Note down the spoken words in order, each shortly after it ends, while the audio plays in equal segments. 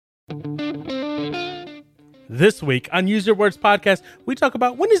This week on Use Your Words podcast, we talk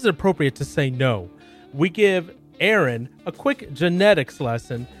about when is it appropriate to say no. We give Aaron a quick genetics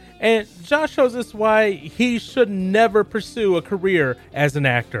lesson, and Josh shows us why he should never pursue a career as an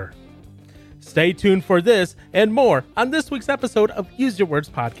actor. Stay tuned for this and more on this week's episode of Use Your Words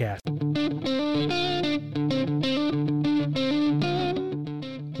podcast.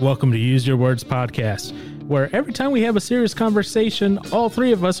 Welcome to Use Your Words podcast, where every time we have a serious conversation, all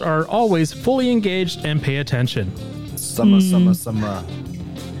three of us are always fully engaged and pay attention. Summer.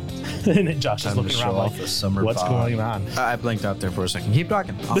 And Josh is looking around like, what's going on? I blinked out there for a second. Keep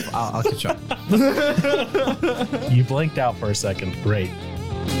talking. I'll catch up. You blinked out for a second. Great.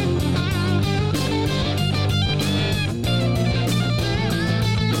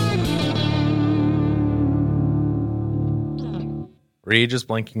 Were you just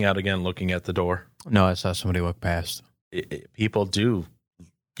blinking out again, looking at the door? No, I saw somebody walk past. People do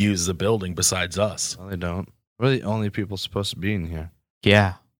use the building besides us. No, they don't. We're the only people supposed to be in here.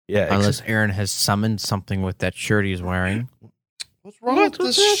 Yeah. Yeah, Unless Aaron has summoned something with that shirt he's wearing. What's wrong with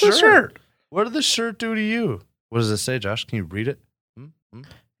this shirt? What did the shirt do to you? What does it say, Josh? Can you read it?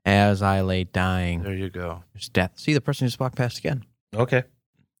 As I lay dying, There you go. there's death. See the person who just walked past again. Okay.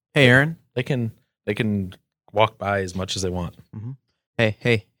 Hey, Aaron. They can walk by as much as they want.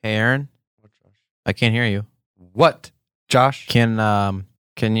 Hey, Aaron. I can't hear you. What, Josh? Can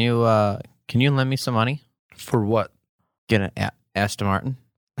you lend me some money? For what? Get an Aston Martin.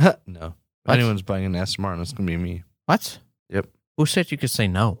 No. If What? anyone's buying an Aston Martin, it's going to be me. What? Yep. Who said you could say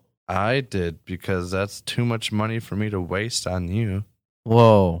no? I did, because that's too much money for me to waste on you.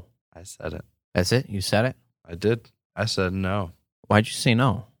 Whoa. I said it. That's it? You said it? I did. I said no. Why'd you say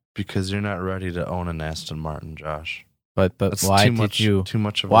no? Because you're not ready to own an Aston Martin, Josh. But That's why too did much, you? Too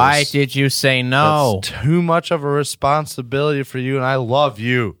much of a Why did you say no? That's too much of a responsibility for you, and I love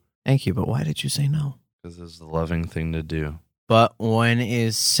you. Thank you, but why did you say no? Because it's the loving thing to do. But when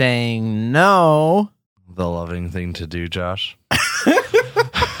is saying no? The loving thing to do, Josh.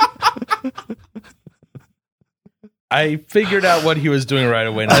 I figured out what he was doing right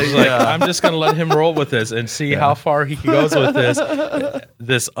away, and I was like, I'm just going to let him roll with this and see how far he goes with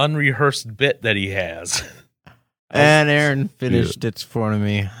this unrehearsed bit that he has. And Aaron finished it for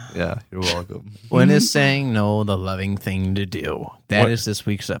me. Yeah, you're welcome. When is saying no the loving thing to do? That is this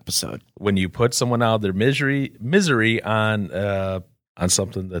week's episode. When you put someone out of their misery on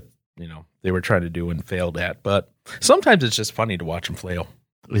something that they were trying to do and failed at, but sometimes it's just funny to watch them flail.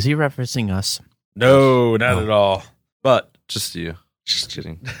 Is he referencing us? No, not at all. But Just you. Just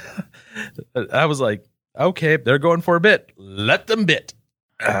kidding. I was like, okay, they're going for a bit. Let them bit.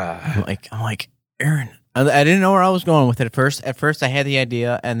 I'm like, Aaron. I didn't know where I was going with it at first. At first, I had the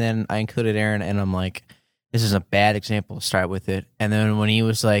idea, and then I included Aaron, and I'm like, this is a bad example to start with it. And then when he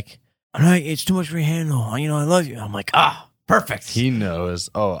was like, it's too much for your handle. I love you. I'm like, perfect. He knows.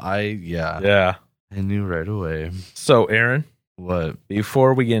 Oh, Yeah. I knew right away. So, Aaron, What?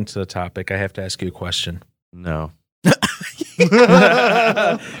 before we get into the topic, I have to ask you a question. No.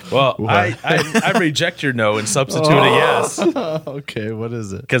 Well, I reject your no and substitute a yes. Okay, what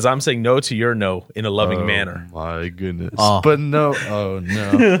is it? Because I'm saying no to your no in a loving manner. My goodness. Oh. But no. Oh,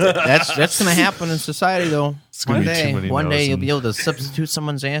 no. That's going to happen in society, though. It's gonna be too many One day no's you'll and- be able to substitute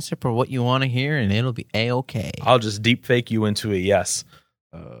someone's answer for what you want to hear, and it'll be A-okay. I'll just deep fake you into a yes.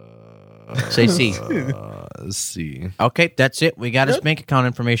 Say C. C. Okay, that's it. We got his bank account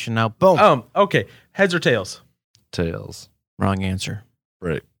information now. Boom. Okay. Heads or tails? Tails. Wrong answer.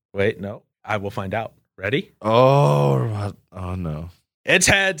 Right. Wait, no. I will find out. Ready? Oh, what? Oh, no. It's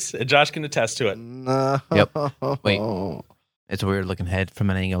heads, and Josh can attest to it. No. Yep. Wait. It's a weird looking head from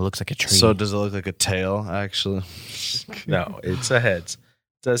an angle. It looks like a tree. So does it look like a tail, actually? No, it's a heads.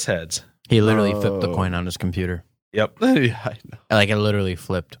 It says heads. He literally flipped the coin on his computer. Yep. Yeah, I know. Like it literally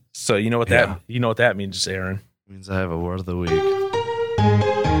flipped. So you know what that means, Aaron. Means I have a word of the week.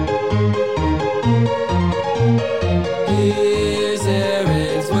 Here's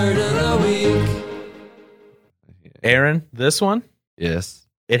Aaron's word of the week. Aaron, this one, Yes.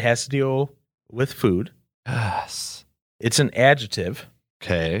 it has to deal with food. Yes. It's an adjective.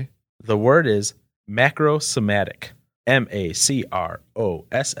 Okay. The word is macrosomatic.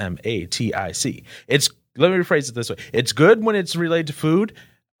 MACROSMATIC. Let me rephrase it this way. It's good when it's related to food.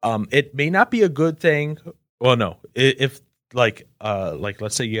 It may not be a good thing. Well, no. If like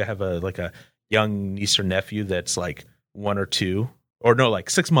let's say you have a young niece or nephew that's like 1 or 2, or no, like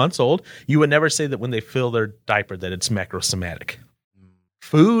 6 months old, you would never say that when they fill their diaper that it's macrosomatic.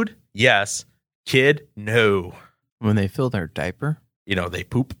 Food, yes. Kid, no. When they fill their diaper? They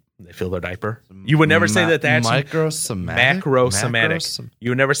poop. They fill their diaper. You would never say that that's macrosomatic. macrosomatic.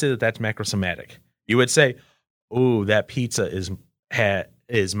 You would never say that that's macrosomatic. You would say, ooh, that pizza is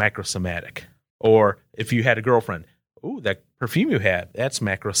macrosomatic. Or if you had a girlfriend, ooh, that perfume you had, that's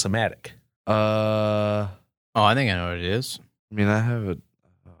macrosomatic. Oh, I think I know what it is. I mean, I have it.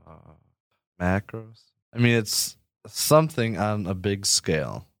 Macros. I mean, it's something on a big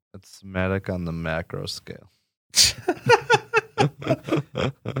scale. It's somatic on the macro scale.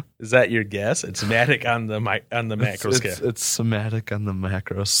 Is that your guess? It's somatic on the macro scale. It's somatic on the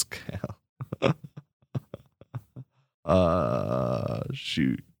macro scale.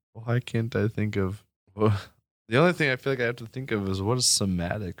 Shoot. Why can't I think of? Well, the only thing I feel like I have to think of is what does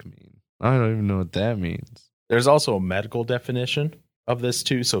somatic mean? I don't even know what that means. There's also a medical definition of this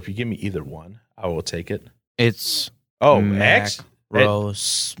too. So if you give me either one, I will take it. It's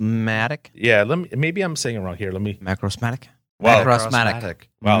macrosomatic. Yeah, maybe I'm saying it wrong here. Macrosomatic. Well, macrosomatic.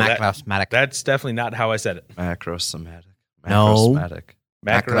 Well, macrosomatic. That's definitely not how I said it. Macrosomatic. No.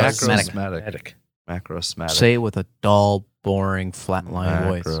 Macrosomatic. Macrosomatic. Say it with a dull, boring, flatline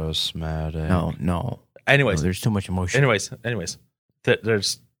voice. Macrosomatic. No. Anyways, No, there's too much emotion. Anyways,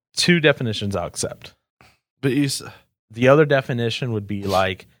 there's two definitions I'll accept. But the other definition would be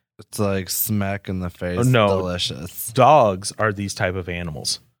like, it's like smack in the face. Oh, no. Delicious. Dogs are these type of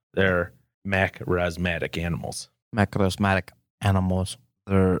animals. They're macrosmatic animals. Macrosomatic animals.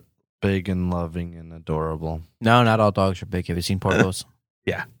 They're big and loving and adorable. No, not all dogs are big. Have you seen Porcos?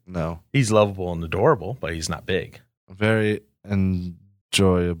 Yeah. No. He's lovable and adorable, but he's not big. Very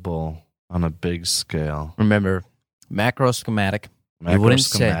enjoyable on a big scale. Remember, macrosomatic. You wouldn't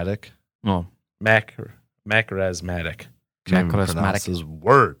say. Macrosomatic. No. Macrosmatic. Can't even pronounce his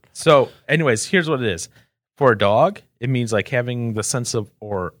word. So, anyways, here's what it is. For a dog, it means like having the sense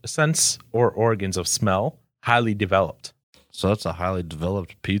or organs of smell highly developed. So that's a highly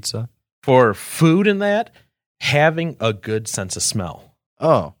developed pizza. For food and that, having a good sense of smell.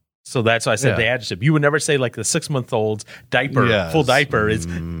 Oh. So that's why I said the adjective. You would never say like the 6-month-old's diaper, full diaper is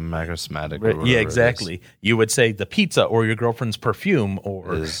macrosmatic. Yeah, exactly. You would say the pizza or your girlfriend's perfume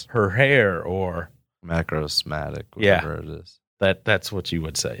or her hair or macrosmatic, whatever it is. That's what you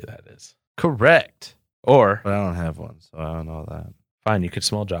would say that is. Correct. Or but I don't have one, so I don't know that. Fine, you could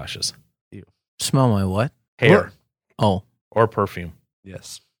smell Josh's. Smell my what? Hair. Oh. Or perfume.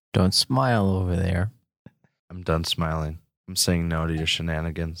 Yes. Don't smile over there. I'm done smiling. I'm saying no to your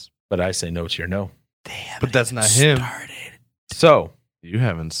shenanigans. But I say no to your no. But that's not him. So. You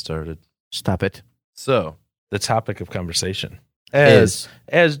haven't started. Stop it. So. The topic of conversation. As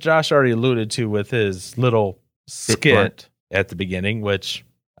Josh already alluded to with his little skit at the beginning, which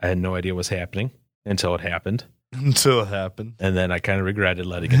I had no idea was happening until it happened. And then I kind of regretted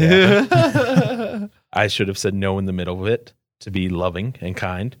letting it happen. I should have said no in the middle of it to be loving and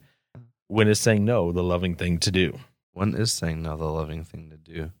kind. When is saying no the loving thing to do? When is saying no the loving thing to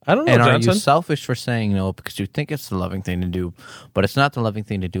do? I don't know, And Johnson. are you selfish for saying no because you think it's the loving thing to do, but it's not the loving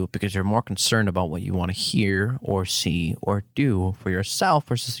thing to do because you're more concerned about what you want to hear or see or do for yourself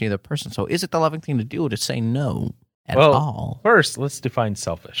versus the other person? So is it the loving thing to do to say no at all? First, let's define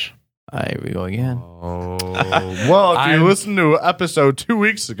selfish. Here we go again. Oh, well, if you listen to episode 2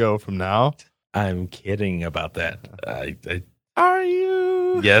 weeks ago from now. I'm kidding about that. Are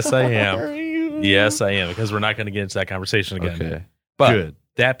you? Yes, I am. Are you? Yes, I am, because we're not going to get into that conversation again. Okay. But good.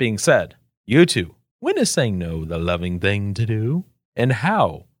 That being said, you two, when is saying no the loving thing to do? And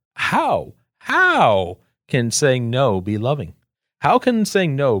how? How can saying no be loving? How can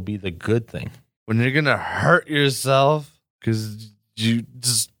saying no be the good thing? When you're going to hurt yourself because you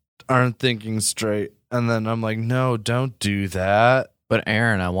just aren't thinking straight. And then I'm like, no, don't do that. But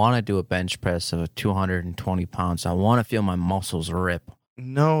Aaron, I want to do a bench press of 220 pounds. I want to feel my muscles rip.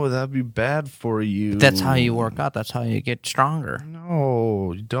 No, that'd be bad for you. But that's how you work out. That's how you get stronger.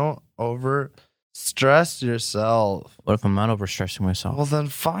 No, you don't over stress yourself. What if I'm not overstressing myself? Well, then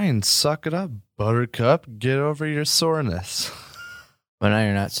fine. Suck it up, Buttercup. Get over your soreness. But now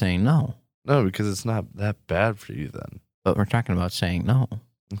you're not saying no. No, because it's not that bad for you then. But we're talking about saying no.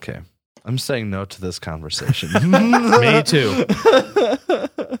 Okay. I'm saying no to this conversation. Me too.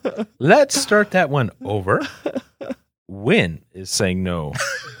 Let's start that one over. When is saying no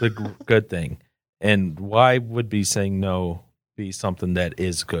the good thing? And why would be saying no be something that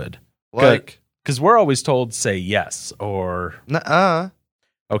is good? Like, because we're always told say yes or nuh-uh.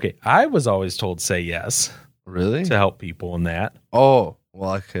 Okay, I was always told say yes. Really? To help people in that. Oh,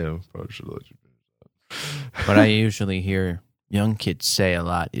 well, I can probably should let you do that. What I usually hear young kids say a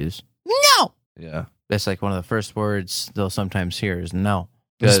lot is no. Yeah. That's like one of the first words they'll sometimes hear is no.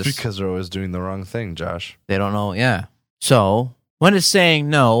 It's because they're always doing the wrong thing, Josh. They don't know. Yeah. So when is saying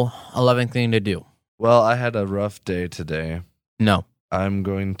no a loving thing to do? Well, I had a rough day today. No. I'm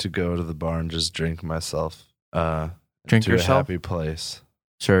going to go to the bar and just drink myself Drink to yourself? a happy place.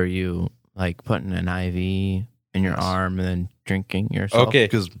 So are you like putting an IV in your arm and then drinking yourself? Okay,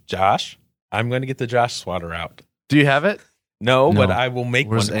 Because Josh, I'm going to get the Josh swatter out. do you have it? No, No. but I will make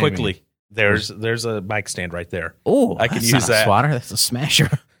Where's one Amy? quickly. There's a mic stand right there. Oh, I can that's use not a that. swatter. That's a smasher.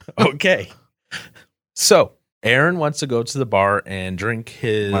 Okay. So Aaron wants to go to the bar and drink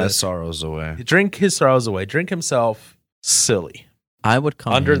his My sorrows away. drink himself silly I would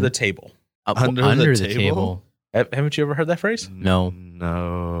come under in, the table. Under the table? Haven't you ever heard that phrase? No.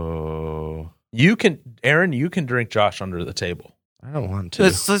 No. You can drink Josh under the table. I don't want to.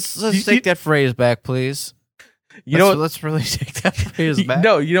 Let's take that phrase back, please. You know what? Let's really take that phrase back.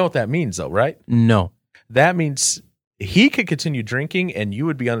 No, you know what that means though, right? No. That means he could continue drinking and you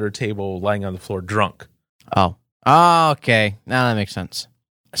would be under a table lying on the floor drunk. Oh, okay. Now that makes sense.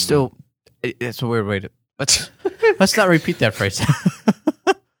 Still, it's a weird way to. Let's not repeat that phrase.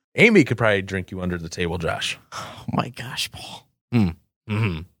 Amy could probably drink you under the table, Josh. Oh my gosh, Paul.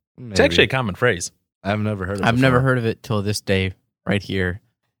 It's actually a common phrase. I've never heard of it. I've never before. heard of it till this day, right here.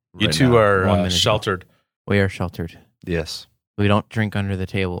 You Right two now. are 1 minute ago. sheltered. We are sheltered. Yes. We don't drink under the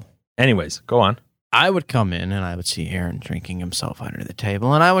table. Anyways, go on. I would come in and I would see Aaron drinking himself under the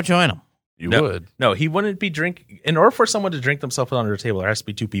table, and I would join him. You No. would. No, he wouldn't be drinking. In order for someone to drink themselves under a table, there has to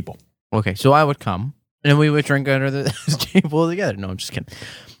be two people. Okay, so I would come and we would drink under the table together. No, I'm just kidding.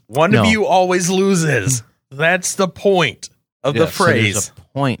 One No. of you always loses. That's the point of the Yes, so So phrase. there's a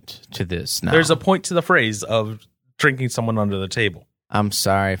point to this now. There's a point to the phrase of drinking someone under the table. I'm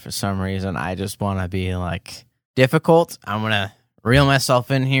sorry, for some reason I just want to be like difficult. I'm gonna reel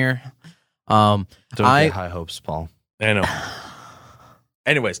myself in here. Don't I- get high hopes, Paul. I know.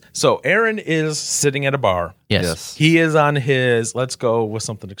 Anyways, so Aaron is sitting at a bar. Yes. He is on his, let's go with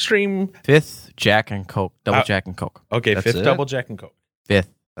something extreme. Fifth Jack and Coke, double Uh, Jack and Coke. Okay, That's fifth it? double Jack and Coke. Fifth.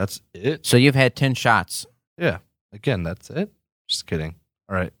 That's it. So you've had 10 shots. Yeah. Again, that's it. Just kidding.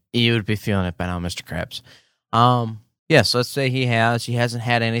 All right. You would be feeling it by now, Mr. Krabs. Yes, let's say he hasn't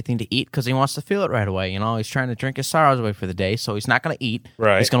had anything to eat because he wants to feel it right away. You know, he's trying to drink his sorrows away for the day, so he's not going to eat.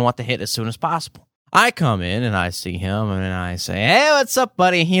 Right. He's going to want to hit as soon as possible. I come in and I see him and I say, "Hey, what's up,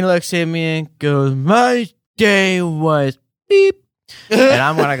 buddy?" He looks at me and goes, "My day was beep," and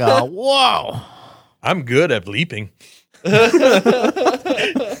I'm gonna go, "Whoa!" I'm good at bleeping.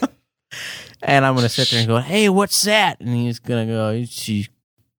 And I'm gonna sit there and go, "Hey, what's that?" And he's gonna go, "It's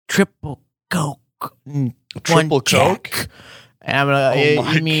triple Coke, one Triple Jack." Coke? And I'm gonna, Oh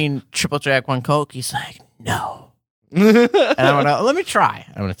my "You mean triple Jack, one Coke?" He's like, "No." And I'm gonna, "Let me try."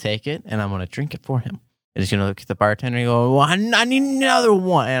 I'm gonna take it and I'm gonna drink it for him. And he's gonna look at the bartender and go, "Well, I need another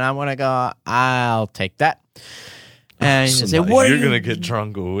one." And I'm gonna go, "I'll take that." And he's gonna say, "What You're are gonna you get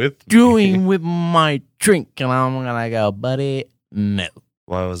drunk with me. doing with my drink?" And I'm gonna go, "Buddy, no."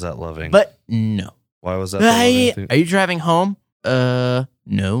 Why was that loving? But no. why was that? The Hey, loving thing? are you driving home?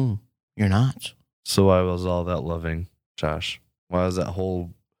 No, you're not. So why was all that loving, Josh? Why was that whole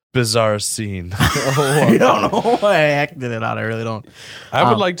bizarre scene? I don't know why I acted it out. I really don't. I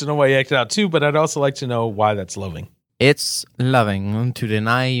would Um, like to know why you acted out too, but I'd also like to know why that's loving. It's loving to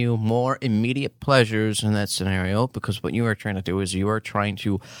deny you more immediate pleasures in that scenario because what you are trying to do is you are trying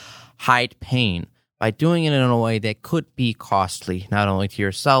to hide pain by doing it in a way that could be costly, not only to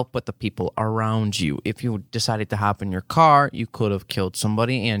yourself, but the people around you. If you decided to hop in your car, you could have killed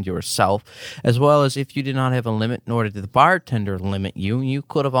somebody and yourself, as well as if you did not have a limit, nor did the bartender limit you, you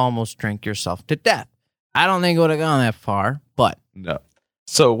could have almost drank yourself to death. I don't think it would have gone that far, but No.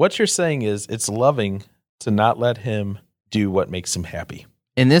 So what you're saying is it's loving to not let him do what makes him happy.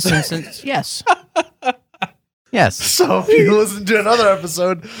 in this instance, yes. Yes. So if you listened to another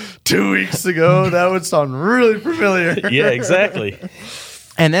episode 2 weeks ago, that would sound really familiar. Yeah, exactly.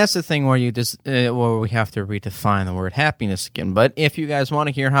 And that's the thing where you just where we have to redefine the word happiness again. But if you guys want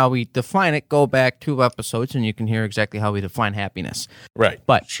to hear how we define it, go back 2 episodes and you can hear exactly how we define happiness. Right.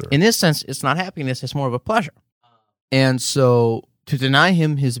 But Sure. in this sense, it's not happiness; it's more of a pleasure. And so, to deny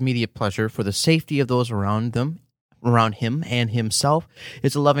him his immediate pleasure for the safety of those around him and himself,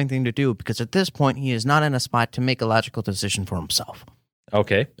 is a loving thing to do because at this point he is not in a spot to make a logical decision for himself.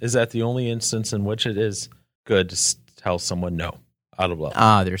 Okay. Is that the only instance in which it is good to tell someone no out of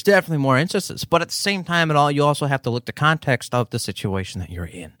love? There's definitely more instances, but at the same time, you also have to look the context of the situation that you're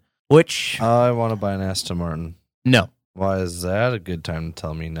in. Which I want to buy an Aston Martin. no. Why is that a good time to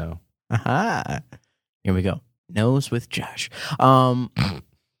tell me no? Aha. Here we go. Nose with Josh.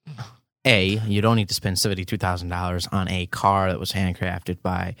 A, you don't need to spend $72,000 on a car that was handcrafted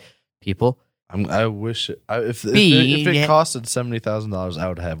by people. I wish if B, it yeah. costed $70,000, I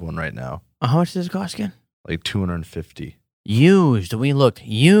would have one right now. How much does it cost again? Like $250. Used. We looked.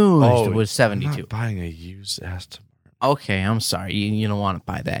 Used Oh, was I'm 72. not buying a used Aston. Okay, I'm sorry. You don't want to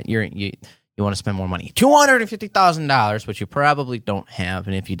buy that. You want to spend more money. $250,000, which you probably don't have,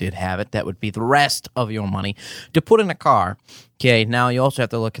 and if you did have it, that would be the rest of your money to put in a car. Okay, now you also have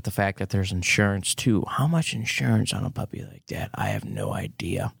to look at the fact that there's insurance too. How much insurance on a puppy like that? I have no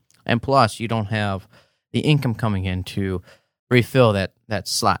idea. And plus, you don't have the income coming in to refill that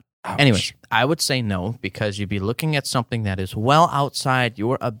slot. Ouch. Anyways, I would say no, because you'd be looking at something that is well outside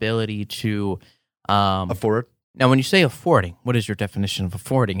your ability to Afford? Now, when you say affording, what is your definition of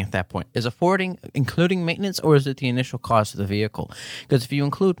affording at that point? Is affording including maintenance, or is it the initial cost of the vehicle? Because if you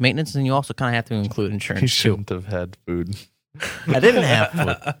include maintenance, then you also kind of have to include You insurance too. shouldn't have had food. I didn't have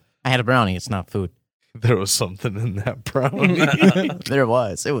food. I had a brownie. It's not food. There was something in that brownie. There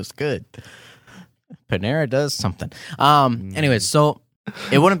was. It was good. Panera does something. Anyways, so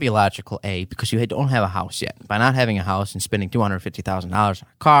it wouldn't be logical, A, because you don't have a house yet. By not having a house and spending $250,000 on a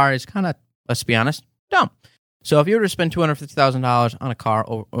car is kind of, let's be honest, dumb. So if you were to spend $250,000 on a car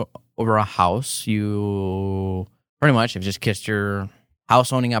over a house, you pretty much have just kissed your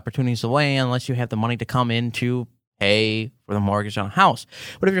house owning opportunities away, unless you have the money to come in to pay for the mortgage on a house.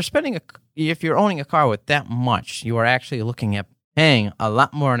 But if you're owning a car with that much, you are actually looking at paying a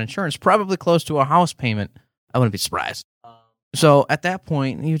lot more on insurance, probably close to a house payment. I wouldn't be surprised. So at that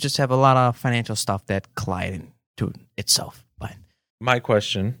point, you just have a lot of financial stuff that collide into itself. But My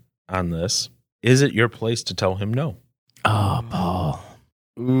question on this, is it your place to tell him no? Paul.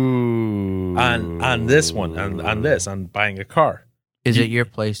 Ooh. On this one, on buying a car. Is it your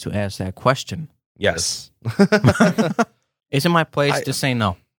place to ask that question? Yes. Is it my place to say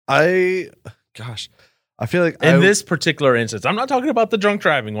no? I feel like In this particular instance, I'm not talking about the drunk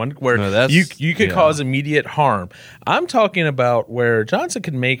driving one where No, that's- you could yeah. cause immediate harm. I'm talking about where Johnson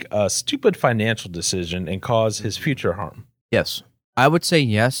can make a stupid financial decision and cause his future harm. Yes. I would say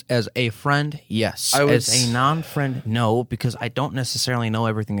yes. As a friend, yes. I would As a non-friend, no, because I don't necessarily know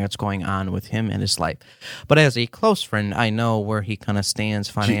everything that's going on with him in his life. But as a close friend, I know where he kind of stands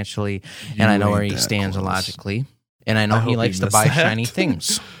financially, and I know where he ain't that stands close. logically, and I know I he hope likes to missed buy that. shiny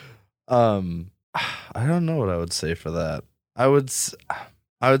things. I don't know what I would say for that. I would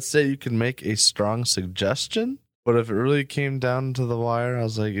say you can make a strong suggestion, but if it really came down to the wire, I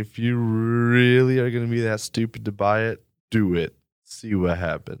was like, if you really are going to be that stupid to buy it, do it. See what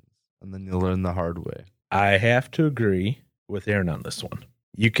happens, and then you'll learn the hard way. I have to agree with Aaron on this one.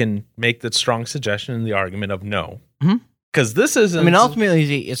 You can make the strong suggestion in the argument of no. Mhm. Because this isn't... I mean,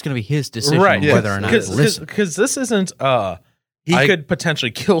 ultimately, it's going to be his decision right, yes, whether or not to listen. Because this isn't he I- could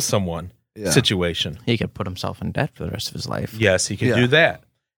potentially kill someone situation. He could put himself in debt for the rest of his life. Yes, he could Yeah. do that.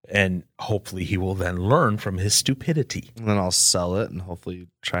 And hopefully he will then learn from his stupidity. And then I'll sell it and hopefully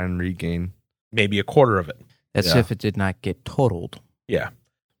try and regain. Maybe a quarter of it. That's Yeah. if it did not get totaled. Yeah.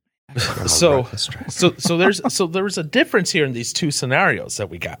 I'm a So reckless driver. so there's a difference here in these two scenarios that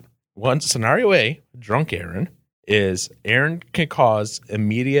we got. One scenario A, drunk Aaron, is Aaron can cause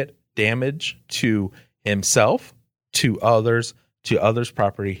immediate damage to himself, to others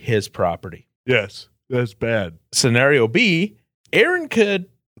property, his property. Yes, that's bad. Scenario B, Aaron could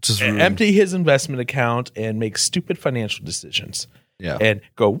Just empty his investment account and make stupid financial decisions Yeah. and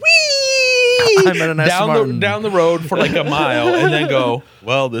go wee I'm at an Aston Martin. down the road for like a mile and then go,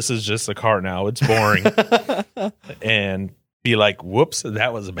 well, this is just a car now. It's boring. And be like, whoops,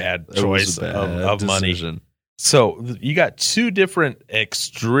 that was a bad It was choice a bad of money. decision. So you got two different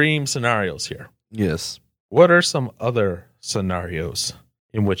extreme scenarios here. Yes. What are some other scenarios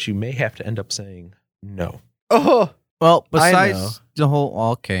in which you may have to end up saying no? Oh, Well, I know. besides the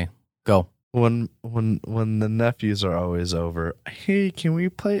whole, okay, go. when the nephews are always over, hey, can we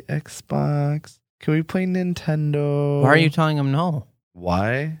play Xbox? Can we play Nintendo? Why are you telling him no?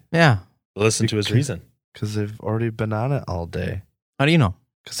 Why? Yeah. Listen to his Because- reason. Because they've already been on it all day. How do you know?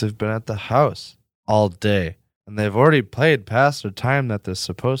 Because they've been at the house all day. And they've already played past their time that they're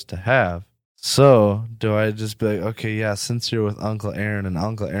supposed to have. So, do I just be like, okay, yeah, since you're with Uncle Aaron and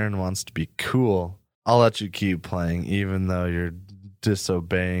Uncle Aaron wants to be cool, I'll let you keep playing even though you're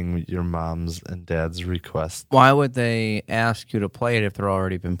disobeying your mom's and dad's request. Why would they ask you to play it if they're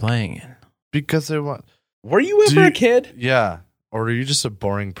already been playing it? Because they want... Were you ever a kid? Yeah. Or are you just a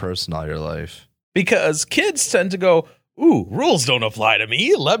boring person all your life? Because kids tend to go, ooh, rules don't apply to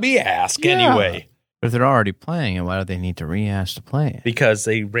me. Let me ask Yeah. anyway. But if they're already playing it, why do they need to re-ask to play it? Because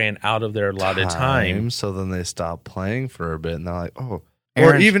they ran out of their allotted time. So then they stop playing for a bit and they're like, oh. Or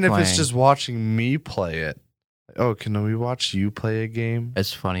Aaron's even if it's playing. just watching me play it. Oh, can we watch you play a game?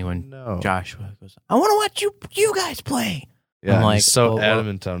 It's funny when No. Joshua goes, I want to watch you guys play. Yeah, I'm like, he's so oh, well-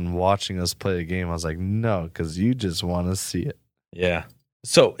 adamant on watching us play a game. I was like, no, because you just want to see it. Yeah.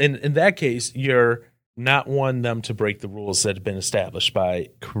 So in that case, you're not wanting them to break the rules that have been established by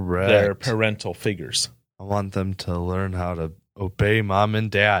Correct. their parental figures. I want them to learn how to obey mom and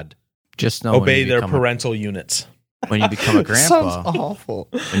dad. Just know Obey when you their become a- parental units. when you become a grandpa. Sounds awful.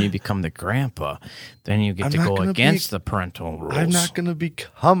 When you become the grandpa, then you get I'm to not go gonna against the parental rules. I'm not going to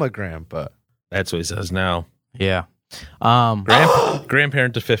become a grandpa. That's what he says now. Yeah.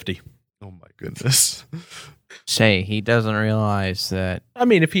 Grandparent to 50. Oh my goodness. Say he doesn't realize that. I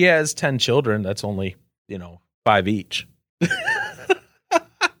mean, if he has 10 children, that's only, 5 each.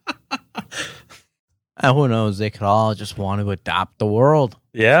 Who knows? They could all just want to adopt the world.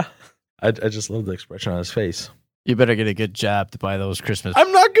 Yeah. I just love the expression on his face. You better get a good job to buy those Christmas.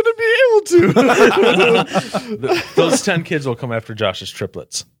 I'm not going to be able to. Those 10 kids will come after Josh's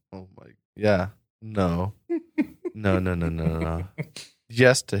triplets. Oh my. Yeah. No. No.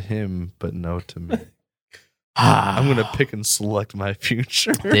 Yes to him, but no to me. I'm going to pick and select my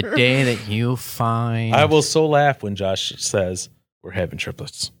future. The day that you find, I will so laugh when Josh says, we're having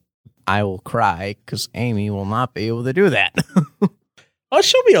triplets. I will cry because Amy will not be able to do that. Oh,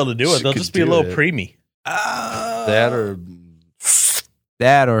 she'll be able to do it. She They'll could just be a do little it. preemie. That or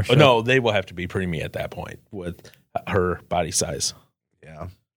That or Oh, no, they will have to be preemie at that point with her body size. yeah.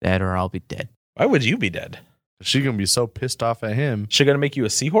 that or I'll be dead. Why would you be dead? She's going to be so pissed off at him. She going to make you a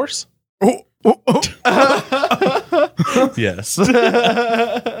seahorse? Yes.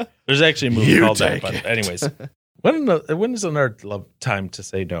 There's actually a movie You called that. take But it. anyways, when is another time to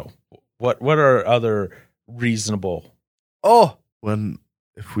say no? What are other reasonable?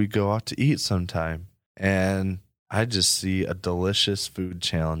 If we go out to eat sometime and I just see a delicious food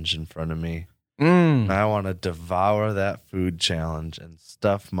challenge in front of me, and I want to devour that food challenge and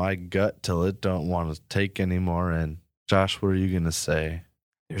stuff my gut till it don't want to take any more in. Josh, what are you going to say?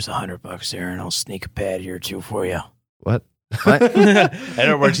 There's $100 there, and I'll sneak a patty or two for you. What? What? In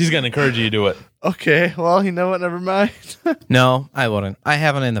other words, he's going to encourage you to do it. Okay, well, you know what? Never mind. No, I wouldn't. I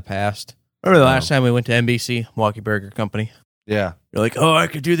haven't in the past. Remember the last time we went to NBC, Milwaukee Burger Company? Yeah. You're like, oh, I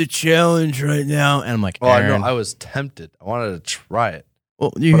could do the challenge right now. And I'm like, Well, I Aaron, know. I was tempted. I wanted to try it.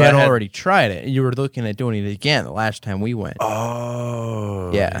 well, you but had I had- already tried it. You were looking at doing it again the last time we went.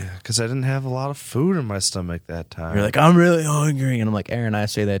 Oh. Yeah. Because I didn't have a lot of food in my stomach that time. You're like, I'm really hungry. And I'm like, Aaron, I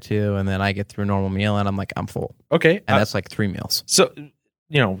say that too. And then I get through a normal meal and I'm like, I'm full. Okay. And that's like 3 meals. So,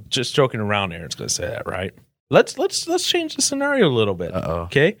 just joking around, Aaron's going to say that, right? Let's change the scenario a little bit. Uh-oh.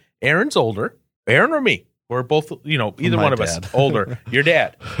 Okay. Aaron's older. Aaron or me? We're both, either My one of dad. us older. Your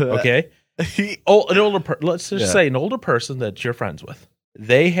dad. Okay. Let's just say an older person that you're friends with.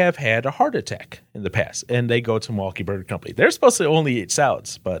 They have had a heart attack in the past and they go to Milwaukee Burger Company. They're supposed to only eat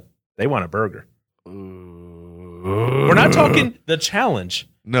salads, but they want a burger. We're not talking the challenge.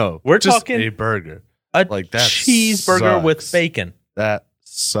 No. We're just talking a burger. A Like, that cheeseburger with sucks. bacon. That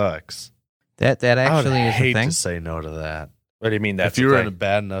sucks. That I would actually is hate a thing. to say no to that. What do you mean that's if you were the in a thing?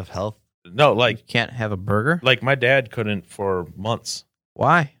 bad enough health, No, You like can't have a burger? my dad couldn't for months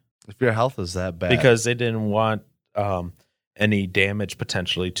Why? if your health is that bad, because they didn't want any damage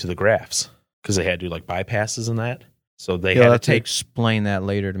potentially to the grafts because they had to do like bypasses and that. So they You'll had have to to take explain that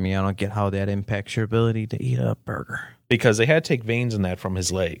later to me. I don't get how that impacts your ability to eat a burger. because they had to take veins and that from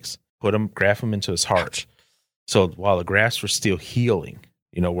his legs, graft them into his heart. So while the grafts were still healing,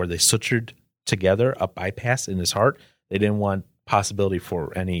 where they sutured together a bypass in his heart, they didn't want possibility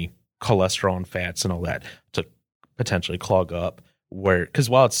for any cholesterol and fats and all that to potentially clog up. Because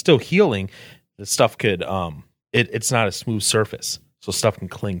while it's still healing, the stuff could it's not a smooth surface, so stuff can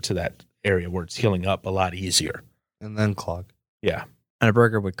cling to that area where it's healing up a lot easier. and then clog. Yeah. And a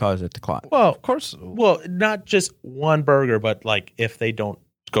burger would cause it to clot. Well, Of course. Well, not just one burger, but like if they don't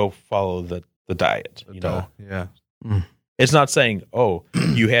go follow the diet, Yeah. It's not saying, oh,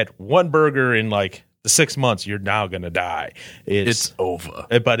 you had one burger in like the 6 months, you're now going to die. It's over.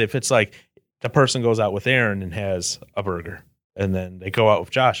 But if it's like the person goes out with Aaron and has a burger, and then they go out with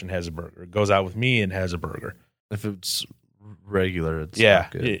Josh and has a burger, goes out with me and has a burger. If it's regular, it's Yeah.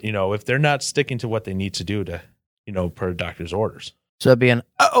 not good. If they're not sticking to what they need to do to, per doctor's orders. So that'd be an,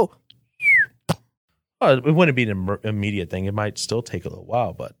 oh, Well, it wouldn't be an immediate thing. It might still take a little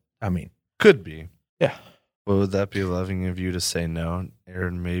while, but I mean, Could be. yeah. But would that be loving of you to say no,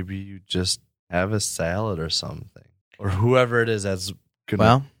 Aaron? Maybe you just have a salad or something, or whoever it is that's gonna.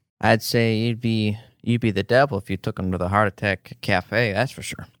 well, I'd say you'd be the devil if you took him to the heart attack cafe. That's for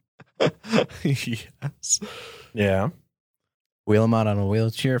sure. Yes. Yeah. Wheel him out on a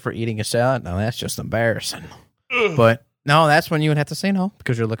wheelchair for eating a salad. Now that's just embarrassing. But no, that's when you would have to say no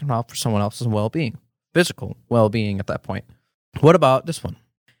because you're looking out for someone else's well-being, physical well-being at that point. What about this one?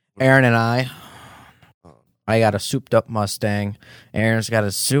 Aaron and I got a souped up Mustang. Aaron's got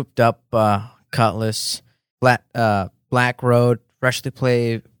a souped up Cutlass, black road, freshly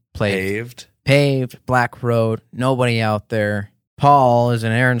paved, black road, nobody out there. Paul is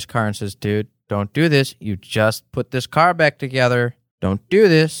in Aaron's car and says, dude, don't do this. You just put this car back together. Don't do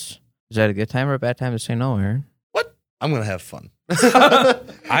this. Is that a good time or a bad time to say no, Aaron? I'm going to have fun.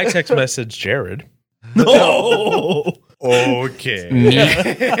 I text message Jared. No. Okay.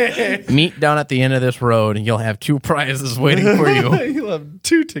 Meet down at the end of this road and you'll have 2 prizes waiting for you. You'll have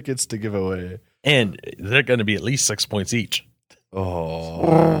 2 tickets to give away. And they're going to be at least 6 points each.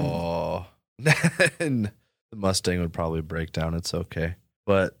 Oh. And the Mustang would probably break down. It's okay.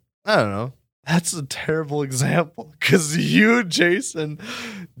 But I don't know. That's a terrible example because you, Jason,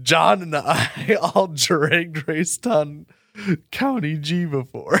 John, and I all drag raced on County G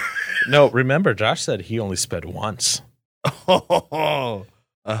before. No, remember, Josh said he only sped once. Oh,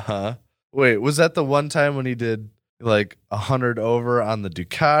 Wait, was that the one time when he did like 100 over on the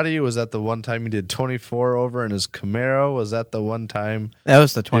Ducati? Was that the one time he did 24 over in his Camaro? Was that the one time? That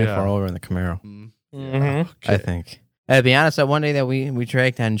was the 24 Yeah. over in the Camaro, Mm-hmm. I think. To be honest, that one day that we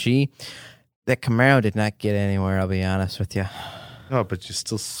dragged on G, that Camaro did not get anywhere, I'll be honest with you. No, but you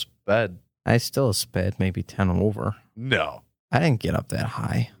still sped. I still sped maybe 10 over. No. I didn't get up that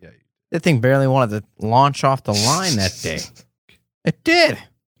high. Yeah. That thing barely wanted to launch off the line that day. It did.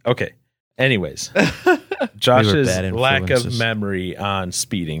 Okay. Anyways, Josh's bad lack of influences. memory on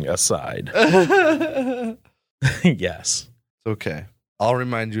speeding aside. It's Yes. okay. I'll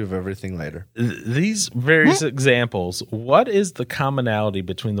remind you of everything later. These various examples, what is the commonality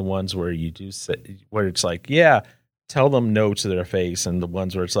between the ones where you do say, where it's like, yeah, tell them no to their face, and the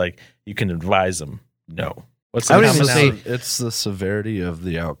ones where it's like, you can advise them no? What's the I would even commonality? say- It's the severity of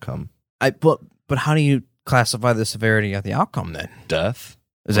the outcome. But how do you classify the severity of the outcome then? Death.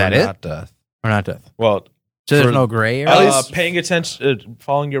 Is or that it? Not death. Or not death? Well, So there's For- no gray area? least- paying attention,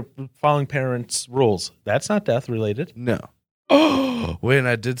 following parents' rules. That's not death related. No. Wait, and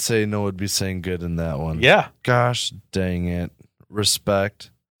I did say no would be saying good in that one. Yeah. Gosh dang it.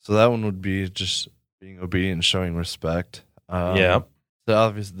 Respect. So that one would be just being obedient and showing respect. Yeah. So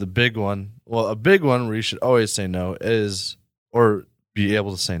obviously the big one, well, a big one where you should always say no is, or be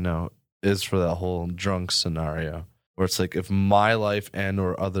able to say no, is for that whole drunk scenario where it's like if my life and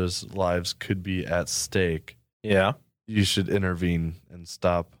or others' lives could be at stake, Yeah. you should intervene and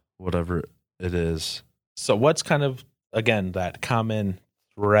stop whatever it is. So what's kind of, again, that common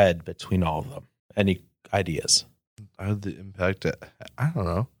thread between all of them? Any ideas? The impact it, I don't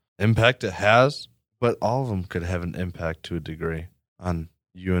know, impact it has, but all of them could have an impact to a degree on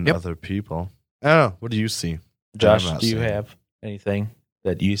you and Yep. other people. I don't know. What do you see? Josh, I'm not do you saying. have anything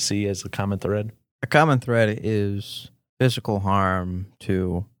that you see as a common thread? A common thread is physical harm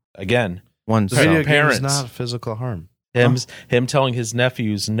to Again, The oneself. video game parents. is not physical harm. him telling his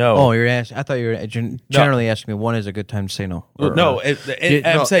nephews no. Oh, you're asking. I thought you were generally asking me when is a good time to say no. Or- No, I'm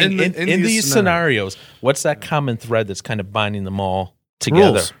no, saying in in these these scenarios, what's that common thread that's kind of binding them all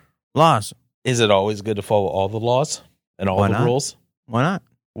together? Rules. Laws. Is it always good to follow all the laws and all Why the not? rules? Why not?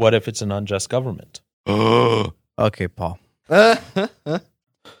 What if it's an unjust government? Okay, Paul.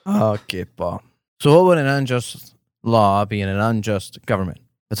 Okay, Paul. So what would an unjust law be in an unjust government?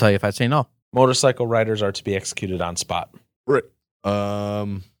 I'll tell you if I say no. Motorcycle riders are to be executed on spot.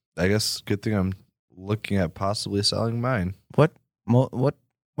 I guess good thing I'm looking at possibly selling mine. What?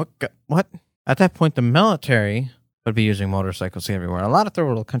 At that point, the military would be using motorcycles everywhere. A lot of third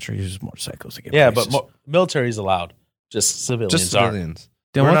world countries use motorcycles to get Yeah, places. but military is allowed. Just civilians Just aren't. civilians.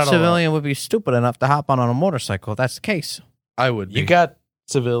 then we're what not allowed. civilian would be stupid enough to hop on a motorcycle if that's the case? I would be. You got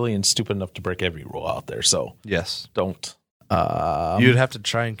civilians stupid enough to break every rule out there, so yes. don't. You'd have to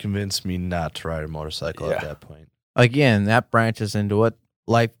try and convince me not to ride a motorcycle at Yeah. that point. Again, that branches into a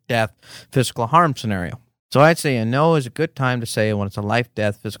life, death, physical harm scenario. So I'd say a no is a good time to say when it's a life,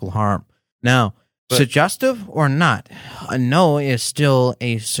 death, physical harm. Now, But- suggestive or not, a no is still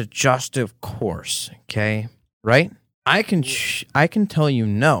a suggestive course. Okay, right? I can tell you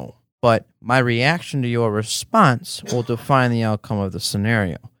no, but my reaction to your response will define the outcome of the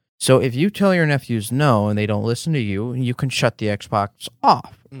scenario. So if you tell your nephews no and they don't listen to you, you can shut the Xbox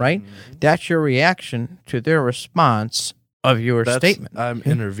off, right? That's your reaction to their response of your statement. I'm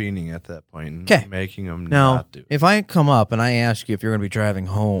intervening at that point and 'Kay. making them Now, not do. if I come up and I ask you if you're going to be driving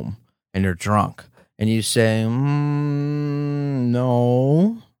home and you're drunk and you say,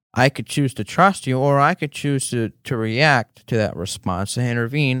 no, I could choose to trust you or I could choose to react to that response and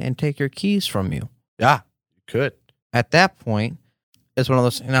intervene and take your keys from you. Yeah, you could. At that point, it's one of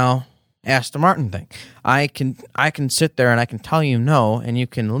those, Aston Martin thing. I can sit there and I can tell you no, and you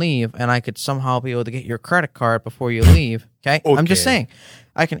can leave, and I could somehow be able to get your credit card before you leave. Okay? I'm just saying,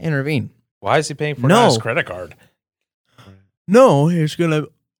 I can intervene. Why is he paying for No. his credit card? No, it's gonna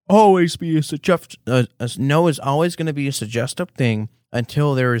always be a suggestive. No is always gonna be a suggestive thing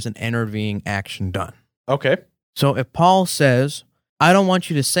until there is an intervening action done. Okay. So if Paul says, "I don't want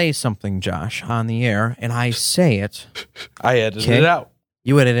you to say something, Josh, on the air," and I say it, I edited Okay. it out.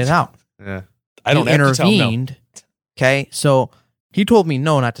 you edit it out. Yeah. I don't He have to tell him no. intervened. Okay, so he told me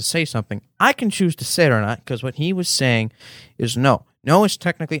no, not to say something. I can choose to say it or not because what he was saying is no. No is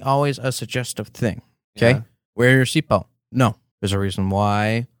technically always a suggestive thing. Okay, Yeah. wear your seatbelt. No, there's a reason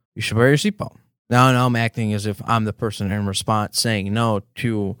why you should wear your seatbelt. Now I'm acting as if I'm the person in response saying no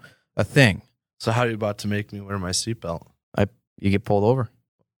to a thing. So how are you about to make me wear my seatbelt? You get pulled over.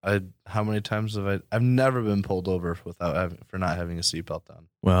 How many times have I've never been pulled over for not having a seatbelt on.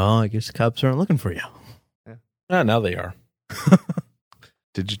 Well, I guess the cops aren't looking for you. Ah, now they are.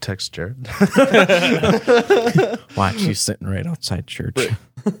 Did you text Jared? Watch, he's sitting right outside church.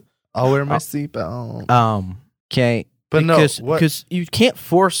 I'll wear my seatbelt. Okay. But no, what? because you can't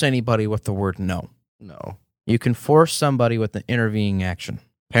force anybody with the word no. No. You can force somebody with the intervening action.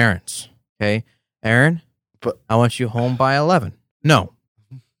 Parents, okay? Aaron, But- I want you home by 11. No.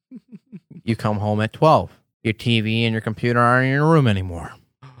 You come home at 12. Your TV and your computer aren't in your room anymore.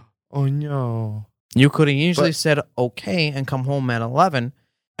 Oh no. You could have easily But- said okay and come home at 11,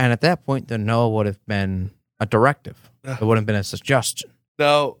 and at that point, the no would have been a directive. It wouldn't have been a suggestion.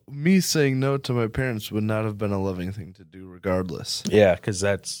 Now, me saying no to my parents would not have been a loving thing to do regardless. Yeah, because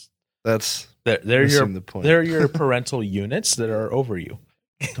that's That's they're missing your the point. they're your parental units that are over you.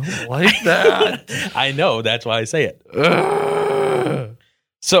 don't like that. I know, that's why I say it. Ugh.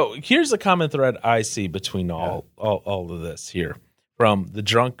 So here's the common thread I see between all of this here, from the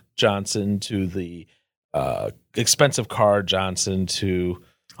drunk Johnson to the expensive car Johnson to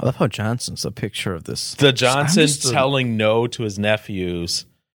I love how Johnson's a picture of this. the Johnson just a- telling no to his nephews,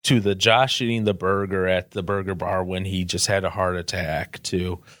 to the Josh eating the burger at the burger bar when he just had a heart attack,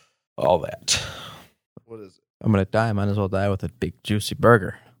 to all that. What is it? I'm going to die. Might as well die with a big, juicy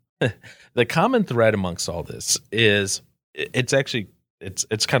burger. The common thread amongst all this is it's actually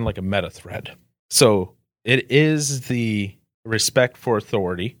it's kind of like a meta thread. So it is the respect for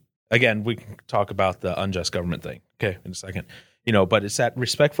authority. Again, we can talk about the unjust government thing, okay, in a second. But it's that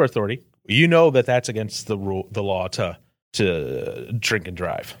respect for authority. You know that that's against the law to drink and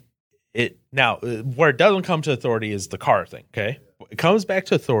drive. It now where it doesn't come to authority is the car thing. Okay, it comes back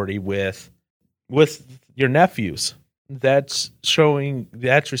to authority with your nephews. That's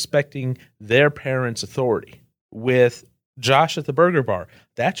respecting their parents' authority. With Josh at the burger bar,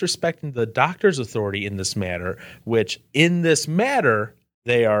 that's respecting the doctor's authority in this matter. Which in this matter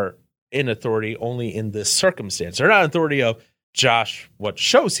they are in authority only in this circumstance. They're not authority of Josh, what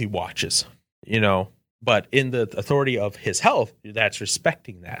shows he watches, but in the authority of his health, that's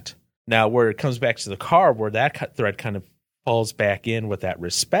respecting that. Now, where it comes back to the car, where that thread kind of falls back in with that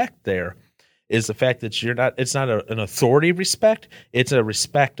respect there, is the fact that it's not an authority respect, it's a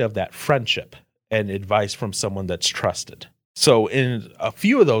respect of that friendship and advice from someone that's trusted. So in a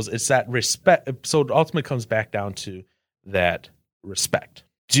few of those, it's that respect. So it ultimately comes back down to that respect.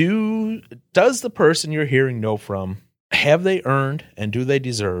 Does the person you're hearing no from, have they earned and do they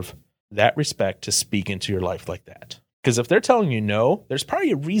deserve that respect to speak into your life like that? Because if they're telling you no, there's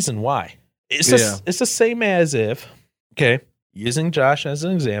probably a reason why. It's the same as if, okay, using Josh as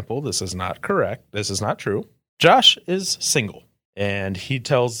an example, this is not correct. This is not true. Josh is single and he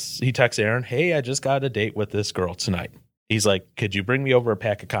texts Aaron, "Hey, I just got a date with this girl tonight." He's like, "Could you bring me over a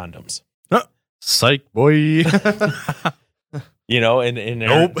pack of condoms?" Psych, boy. And Aaron,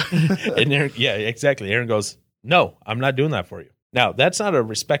 Nope. and Aaron, yeah, exactly. Aaron goes, "No, I'm not doing that for you." Now, that's not a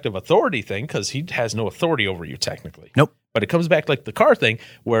respect of authority thing because he has no authority over you technically. Nope. But it comes back like the car thing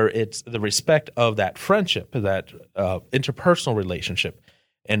where it's the respect of that friendship, that interpersonal relationship.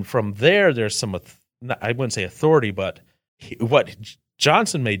 And from there, there's some, I wouldn't say authority, but what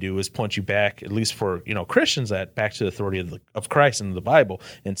Johnson may do is point you back, at least for Christians, back to the authority of Christ and the Bible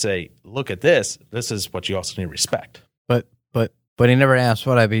and say, look at this. This is what you also need to respect. But he never asked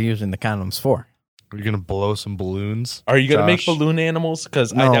what I'd be using the condoms for. Are you gonna blow some balloons? Are you going to make Josh? balloon animals?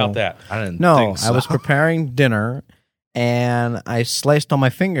 Because I No. doubt that. I didn't No, think so. I was preparing dinner, and I sliced all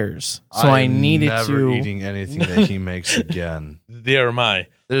my fingers, so I am needed never to. eating anything that he makes again. There am I.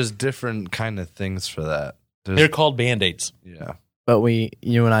 There's different kind of things for that. They're called Band-Aids. Yeah. But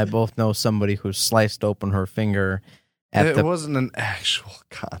you and I both know somebody who sliced open her finger at It the. wasn't an actual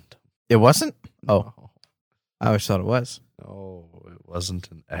condom. It wasn't. Oh, I always thought it was. No, it wasn't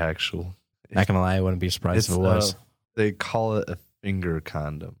an actual. Not gonna lie, I wouldn't be surprised if it was. They call it a finger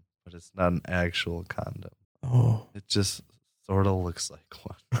condom, but it's not an actual condom. Oh, It just sort of looks like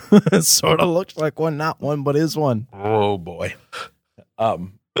one. it sort of looks like one, not one, but is one. Oh boy.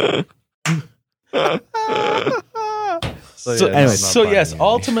 So, yeah, anyway, so not yes, buying any.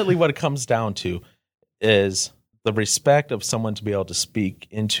 ultimately what it comes down to is the respect of someone to be able to speak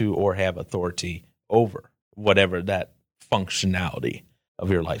into or have authority over whatever that functionality of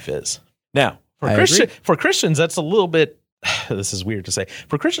your life is. Now, I agree. for Christians, that's a little bit, this is weird to say.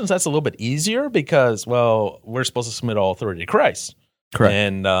 For Christians, that's a little bit easier because, well, we're supposed to submit all authority to Christ. Correct.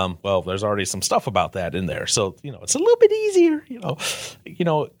 And, well, there's already some stuff about that in there. So, it's a little bit easier,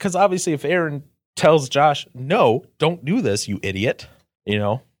 because obviously if Aaron tells Josh, no, don't do this, you idiot,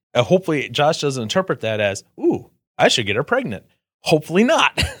 hopefully Josh doesn't interpret that as, ooh, I should get her pregnant. Hopefully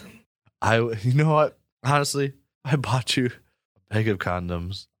not. You know what? Honestly, I bought you a bag of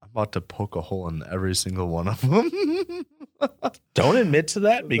condoms. I'm about to poke a hole in every single one of them. Don't admit to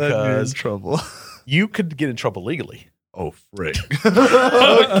that That'd be in because trouble. you could get in trouble legally. Oh, frick.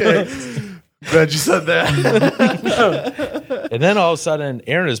 Okay. Glad you said that. And then all of a sudden,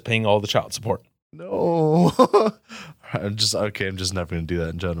 Aaron is paying all the child support. No. I'm just never going to do that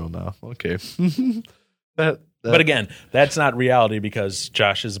in general now. Okay. But again, that's not reality because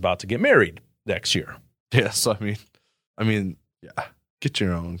Josh is about to get married next year. yeah, so I mean, yeah. Get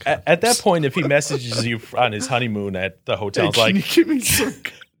your own. At that point, if he messages you on his honeymoon at the hotel, it's like, you give me some?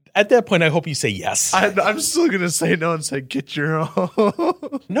 at that point, I hope you say yes. I'm still going to say no and say, get your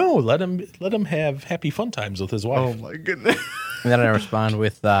own. No, let him have happy fun times with his wife. Oh, my goodness. And then I respond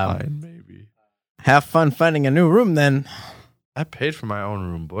with, Fine, maybe. have fun finding a new room then. I paid for my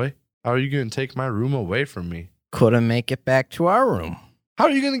own room, boy. How are you going to take my room away from me? Couldn't make it back to our room. How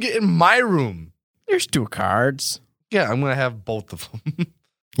are you going to get in my room? There's 2 cards. Yeah, I'm going to have both of them.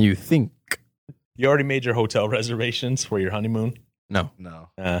 You think? You already made your hotel reservations for your honeymoon? No. No,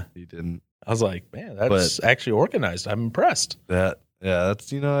 I he didn't. was like, man, that's actually organized. I'm impressed.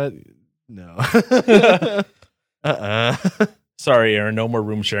 That's, you know what? No. Sorry, Aaron, no more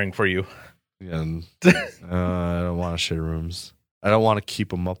room sharing for you. Yeah, I don't want to share rooms. I don't want to keep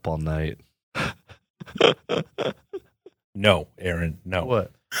them up all night. No, Aaron, no.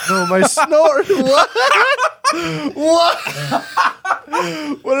 What? No, my snort. What? What?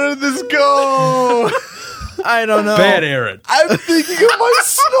 Where did this go? I don't know. Bad Aaron. I'm thinking of my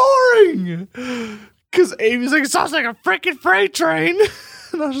snoring. Because Amy's like, it sounds like a freaking freight train.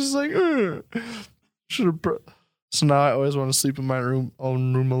 And I was just like, should have. So now I always want to sleep in my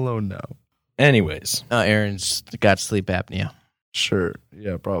own room alone now. Anyways, Aaron's got sleep apnea. Sure.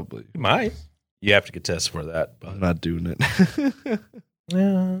 Yeah, probably. you might. You have to get tested for that. I'm But not doing it.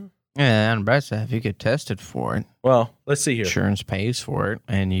 yeah. Yeah, and Brett said if you get tested for it, Well, let's see here. insurance pays for it,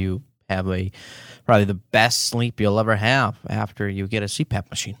 and you have probably the best sleep you'll ever have after you get a CPAP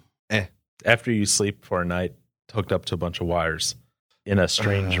machine. After you sleep for a night, hooked up to a bunch of wires in a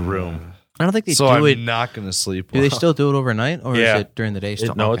strange room. I don't think they So do I'm it. not going to sleep. Do they well. still do it overnight, or Yeah. is it during the day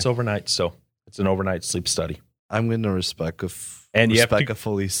still? No, Okay. it's overnight. So it's an overnight sleep study. I'm going to And you have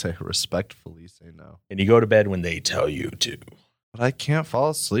to- respectfully say no. And you go to bed when they tell you to. But I can't fall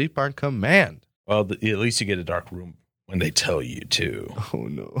asleep on command. Well, at least you get a dark room when they tell you to. Oh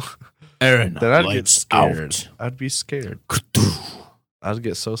no. Aaron, Then I'd get lights scared. out. I'd be scared. I'd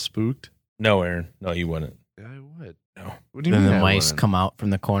get so spooked. No, Aaron. No, you wouldn't. Yeah, I would. No. What do you Then mean the I mice wouldn't? come out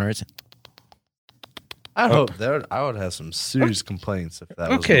from the corners. I hope that I would have some serious complaints if that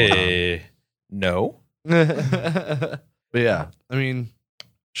was Okay. No. going on. But yeah, I mean,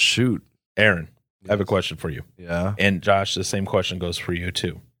 shoot. Aaron, I have a question for you. Yeah. And Josh, the same question goes for you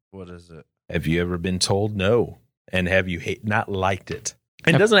too. What is it? Have you ever been told no? And have you not liked it?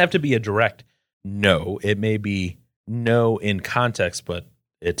 And it doesn't have to be a direct no. It may be no in context, but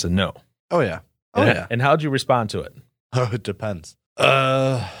it's a no. Oh yeah. Oh and, yeah. And how'd you respond to it? Oh, it depends.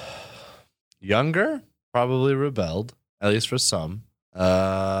 Younger, probably rebelled, at least for some.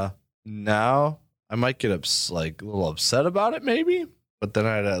 Now I might get a little upset about it, maybe. But then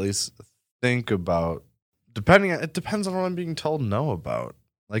I'd at least think about it depends on what I'm being told no about.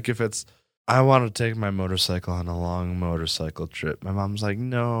 Like if it's I want to take my motorcycle on a long motorcycle trip. My mom's like,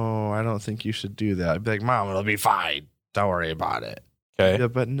 no, I don't think you should do that. I'd be like, Mom, it'll be fine. Don't worry about it. Okay. Yeah,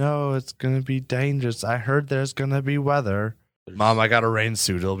 but no, it's going to be dangerous. I heard there's going to be weather. Mom, I got a rain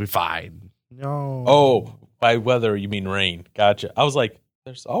suit. It'll be fine. No. Oh, by weather, you mean rain. Gotcha. I was like,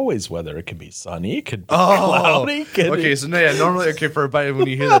 there's always weather. It could be sunny. It could be cloudy. It could Okay, be... so no, yeah, normally, for everybody, when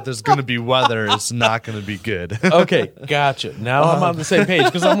you hear that there's going to be weather, it's not going to be good. Okay, gotcha. Now I'm on the same page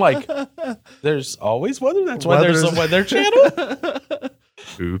because I'm like, There's always weather. That's why there's a weather channel.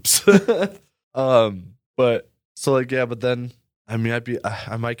 Oops. But so like yeah, but then I mean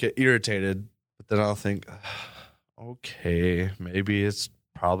I might get irritated, but then I'll think, okay, maybe it's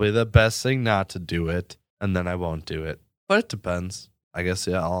probably the best thing not to do it, and then I won't do it. But it depends. I guess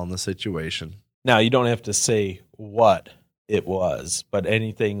all in the situation. Now you don't have to say what it was, but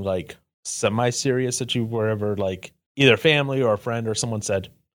anything like semi-serious that you were ever like either family or a friend or someone said,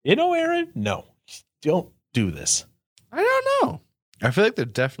 Aaron, no, don't do this. I don't know. I feel like there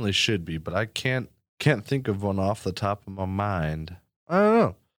definitely should be, but I can't think of one off the top of my mind. I don't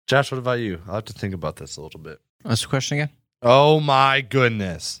know. Josh, what about you? I'll have to think about this a little bit. What's the question again? Oh my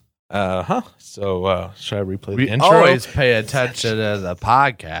goodness. So should I replay We the intro? always pay attention to the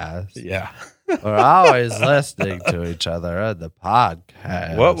podcast. Yeah. We're always listening to each other at the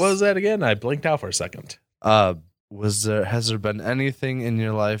podcast. What was that again? I blinked out for a second. Has there been anything in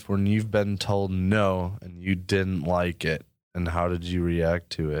your life when you've been told no and you didn't like it? And how did you react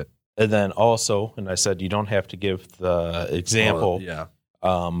to it? And then also, and I said you don't have to give the example. Yeah.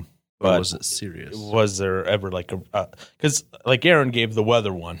 But was it serious? Was there ever like because like Aaron gave the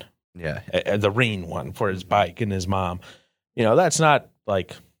weather one, Yeah. the rain one for his bike and his mom. That's not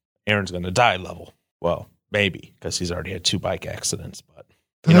like Aaron's going to die level. Well, maybe because he's already had 2 bike accidents. But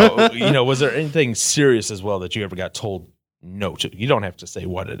was there anything serious as well that you ever got told no to? You don't have to say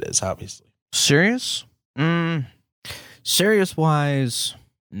what it is, obviously. Serious? Serious wise,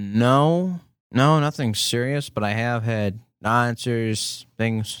 no, nothing serious. But I have had answers,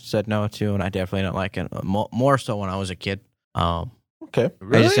 things said no to, and I definitely don't like it. More so when I was a kid. Okay,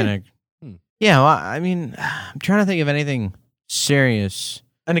 I just didn't. Yeah, well, I mean, I'm trying to think of anything serious.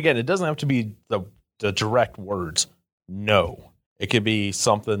 And again, it doesn't have to be the direct words no. It could be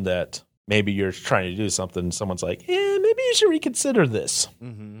something that maybe you're trying to do something. Someone's like, maybe you should reconsider this.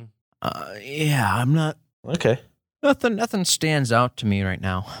 Mm-hmm. Yeah, I'm not. Okay. Nothing stands out to me right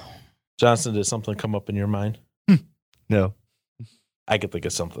now. Johnson, did something come up in your mind? No. I could think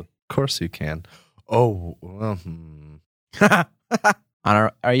of something. Of course you can. Oh, well,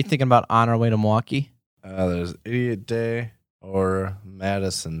 Are you thinking about On Our Way to Milwaukee? there's Idiot Day or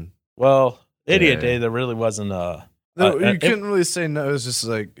Madison. Well, Idiot Yeah. Day, there really wasn't No, you couldn't really say no. It was just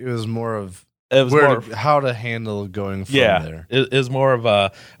like, it was more of it was more of, how to handle going from yeah, there. it was more of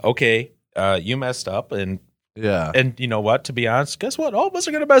a, okay, you messed up. And you know what? To be honest, guess what? All of us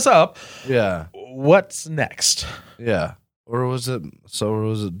are going to mess up. Yeah. What's next? Yeah. Or was it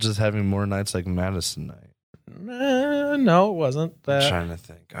just having more nights like Madison night? No, it wasn't I'm that. trying to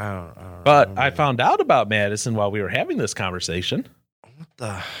think. I don't But remember. I found out about Madison while we were having this conversation, What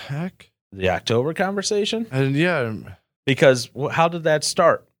the heck? the October conversation. And yeah, Because how did that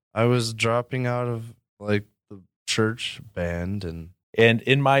start? I was dropping out of like the church band and And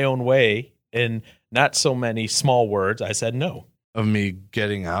in my own way, in not so many small words, I said no. of me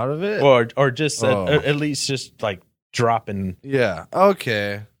getting out of it. Or just said, Oh. at least just like dropping. Yeah.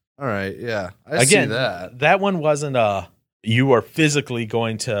 Okay. All right. Yeah. I Again, see that. that one wasn't you are physically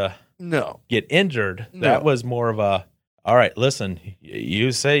going to No. get injured. No. That was more of a, all right, listen,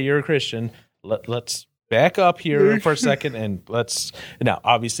 you say you're a Christian. Let's back up here for a second. And now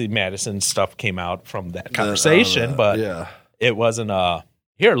obviously Madison stuff came out from that conversation, but yeah. it wasn't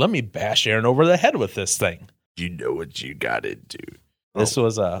here, let me bash Aaron over the head with this thing. You know what you got to do. This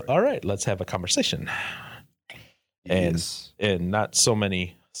was all right, let's have a conversation. Yes. And not so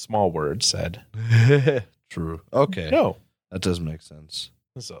many small words said. True. Okay. No. That does make sense.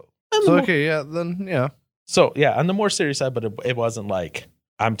 So Okay. Yeah. Then yeah. So yeah, on the more serious side, but it wasn't like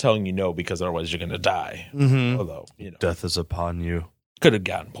I'm telling you no because otherwise you're going to die. Mm-hmm. Although Death is upon you. could have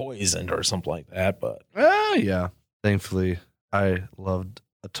gotten poisoned or something like that. But Yeah. Thankfully, I loved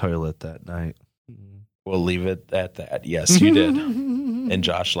a toilet that night. we'll leave it at that. Yes, you did. And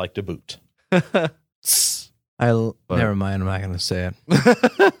Josh liked a boot. Never mind. I'm not going to say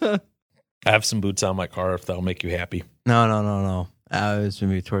it. I have some boots on my car if that'll make you happy. No. I was going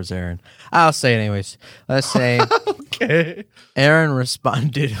to be towards Aaron. I'll say it anyways. Let's say Okay. Aaron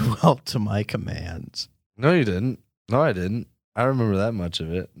responded well to my commands. No, you didn't. No, I didn't. I remember that much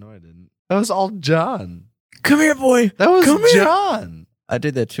of it. No, I didn't. That was all John. Come here, boy. That was Come here. John. I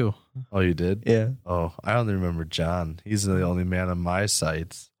did that too. Oh, you did? Yeah. Oh, I only remember John. He's the only man on my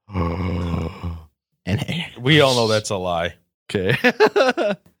sights. And We all know that's a lie. Okay.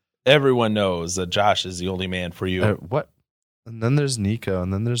 Everyone knows that Josh is the only man for you. What? And then there's Nico,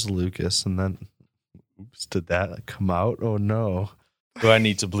 and then there's Lucas, and then, oops, did that come out? Oh no! Do I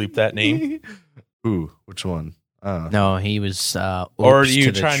need to bleep that name? Ooh, which one? no, he was. Or are oops you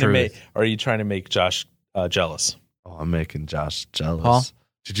to the trying to truth. make? Are you trying to make Josh jealous? Oh, I'm making Josh jealous. Paul?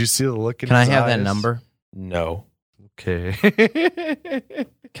 Did you see the look in Can I his have that eyes? number? No. Okay.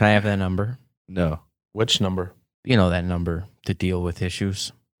 Can I have that number? No. Which number? You know that number to deal with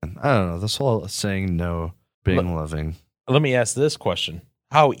issues. I don't know. This whole saying no, being loving. Let me ask this question.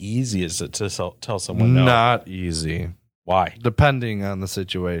 How easy is it to tell someone no? Not easy. Why? Depending on the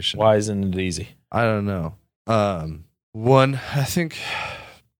situation. Why isn't it easy? I don't know. One, I think.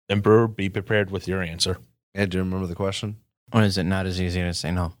 Emperor, be prepared with your answer. Hey, do you remember the question? Or is it not as easy to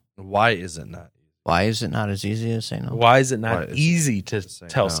say no? Why is it not? Why is it not as easy to say no? Why is it Why not is it easy to say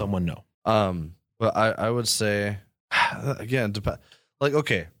tell no? someone no? But I would say, again, like,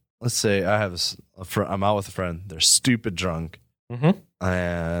 okay, let's say I have I'm out with a friend. They're stupid drunk,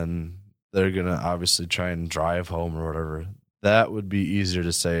 and they're gonna obviously try and drive home or whatever. That would be easier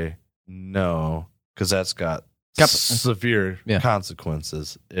to say no, because that's got severe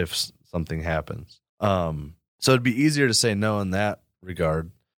consequences if something happens. So it'd be easier to say no in that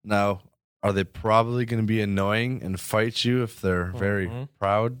regard. Now, are they probably going to be annoying and fight you if they're very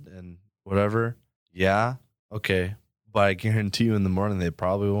proud and whatever? Yeah, okay. But I guarantee you in the morning they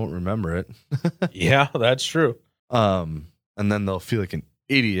probably won't remember it. Yeah, that's true. And then they'll feel like an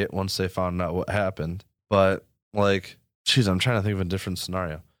idiot once they found out what happened. But like, geez, I'm trying to think of a different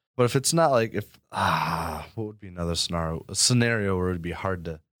scenario. But if it's not like what would be another scenario? A scenario where it'd be hard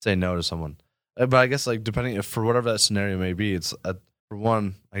to say no to someone. But I guess like depending if for whatever that scenario may be, it's for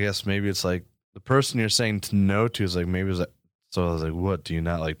one, I guess maybe it's like the person you're saying to no to is like maybe it's like, so I was like, what, do you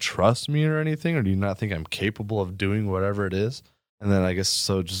not like trust me or anything? Or do you not think I'm capable of doing whatever it is? And then I guess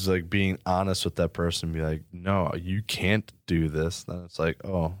so just like being honest with that person, be like, no, you can't do this. Then it's like,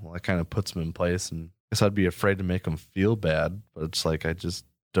 oh, well, that kind of puts them in place. And I guess I'd be afraid to make them feel bad, but it's like I just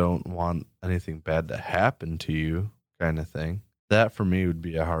don't want anything bad to happen to you kind of thing. That for me would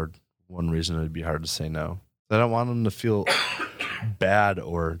be one reason it would be hard to say no. I don't want them to feel bad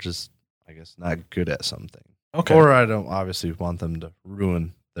or just, I guess, not good at something. Okay. Or I don't obviously want them to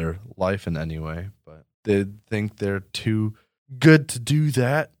ruin their life in any way, but they think they're too good to do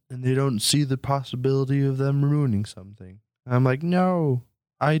that and they don't see the possibility of them ruining something. And I'm like, no,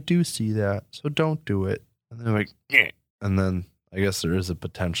 I do see that, so don't do it. And they're like, yeah. And then I guess there is a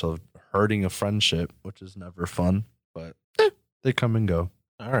potential of hurting a friendship, which is never fun, but they come and go.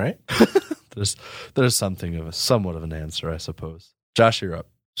 All right. There's something of somewhat of an answer, I suppose. Josh, you're up.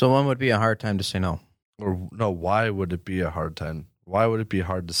 So when would be a hard time to say no? Or no, why would it be a hard time? Why would it be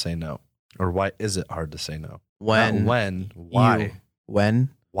hard to say no? Or why is it hard to say no? When? Not when? Why? When?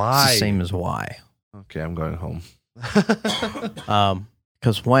 Why? It's the same as why. Okay, I'm going home.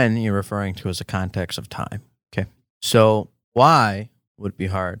 Because when you're referring to as a context of time. Okay. So why would be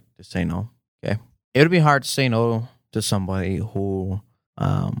hard to say no. Okay. It would be hard to say no to somebody who,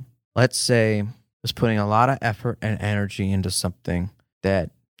 let's say, is putting a lot of effort and energy into something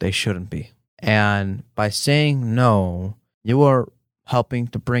that they shouldn't be. And by saying no, you are helping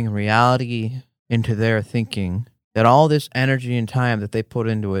to bring reality into their thinking that all this energy and time that they put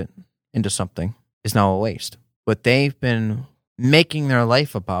into something is now a waste. What they've been making their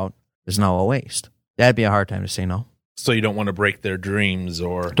life about is now a waste. That'd be a hard time to say no. So you don't want to break their dreams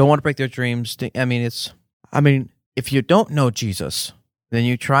or... Don't want to break their dreams. I mean, if you don't know Jesus, then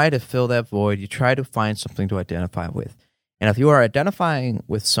you try to fill that void. You try to find something to identify with. And if you are identifying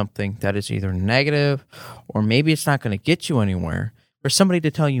with something that is either negative or maybe it's not going to get you anywhere, for somebody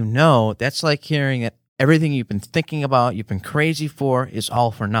to tell you no, that's like hearing that everything you've been thinking about, you've been crazy for, is all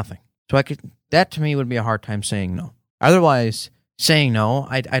for nothing. So that to me would be a hard time saying no. Otherwise, saying no,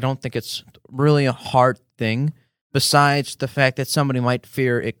 I don't think it's really a hard thing, besides the fact that somebody might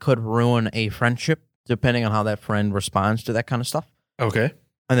fear it could ruin a friendship, depending on how that friend responds to that kind of stuff. Okay.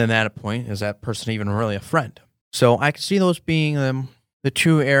 And then at a point, is that person even really a friend? So I can see those being the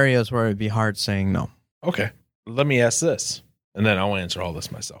two areas where it'd be hard saying no. Okay. Let me ask this, and then I'll answer all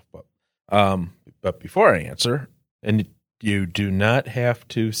this myself. But before I answer, and you do not have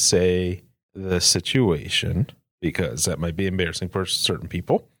to say the situation, because that might be embarrassing for certain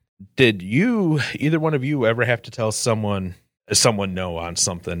people. Did either one of you ever have to tell someone no on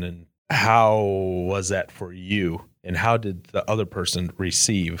something, and how was that for you? And how did the other person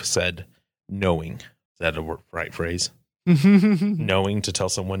receive said knowing? Is that a right phrase? Knowing to tell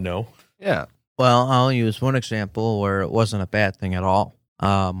someone no? Yeah. Well, I'll use one example where it wasn't a bad thing at all.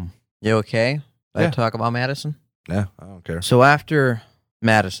 You okay? I Yeah. talk about Madison? Yeah, I don't care. So after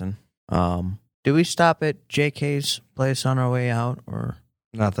Madison, do we stop at JK's place on our way out, or?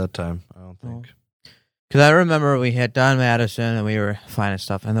 Not that time, I don't think. Because I remember we had done Madison and we were finding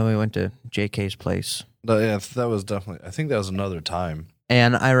stuff, and then we went to JK's place. Yeah, that was definitely, I think that was another time.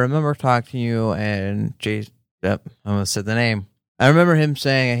 And I remember talking to you and I'm going to say the name. I remember him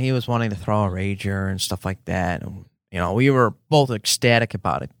saying he was wanting to throw a rager and stuff like that. And, we were both ecstatic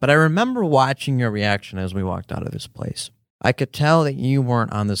about it. But I remember watching your reaction as we walked out of this place. I could tell that you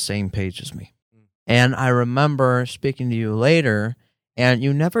weren't on the same page as me. And I remember speaking to you later, and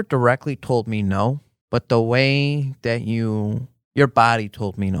you never directly told me no, but the way that your body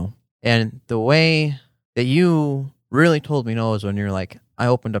told me no. And the way that you really told me no is when you're like, I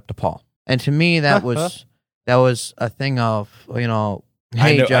opened up to Paul. And to me, that was a thing of,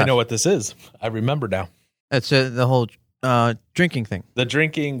 hey, I know what this is. I remember now. It's the whole drinking thing. The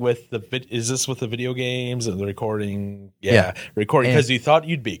drinking with is this with the video games and the recording? Yeah. Recording because you thought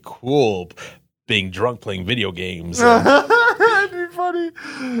you'd be cool being drunk playing video games. That'd be funny.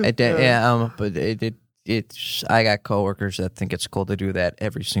 But I got coworkers that think it's cool to do that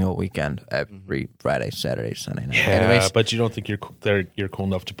every single weekend, every Friday, Saturday, Sunday night. Yeah, Anyways, but you don't think you're cool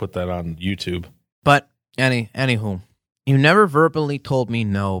enough to put that on YouTube. But anywho, you never verbally told me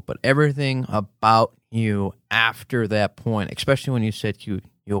no, but everything about you after that point, especially when you said you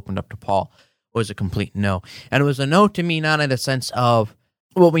opened up to Paul, was a complete no. And it was a no to me, not in a sense of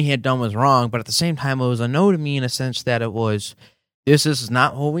what we had done was wrong, but at the same time, it was a no to me in a sense that it was, this is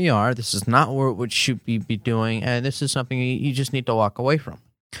not who we are, this is not what we should be doing, and this is something you just need to walk away from.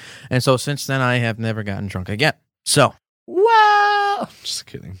 And so since then, I have never gotten drunk again. So, Just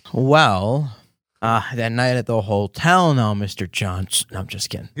kidding. well, that night at the hotel now, Mr. Johnson. No, I'm just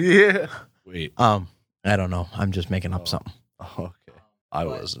kidding. Yeah. Wait. I don't know. I'm just making up something. Okay. I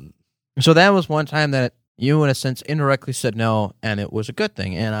wasn't. So that was one time that you, in a sense, indirectly said no, and it was a good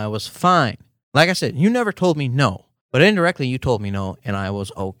thing, and I was fine. Like I said, you never told me no, but indirectly you told me no, and I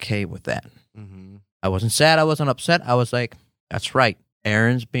was okay with that. Mm-hmm. I wasn't sad. I wasn't upset. I was like, that's right.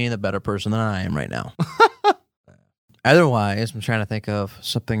 Aaron's being a better person than I am right now. Otherwise, I'm trying to think of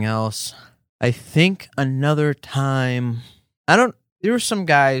something else. I think another time, there were some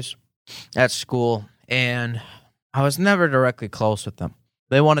guys at school, and I was never directly close with them.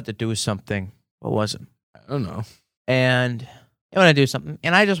 They wanted to do something. What was it? I don't know. And they wanted to do something,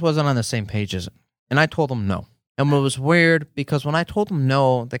 and I just wasn't on the same page as them. And I told them no. And it was weird, because when I told them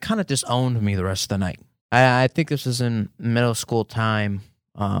no, they kind of disowned me the rest of the night. I think this was in middle school time.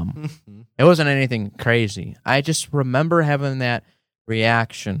 It wasn't anything crazy. I just remember having that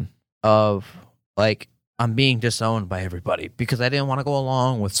reaction of, like, I'm being disowned by everybody because I didn't want to go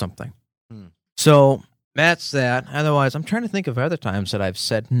along with something. So that's that. Otherwise, I'm trying to think of other times that I've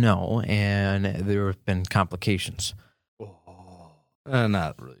said no and there have been complications.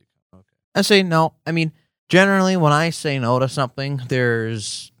 Not really. Okay. I say no. I mean, generally, when I say no to something,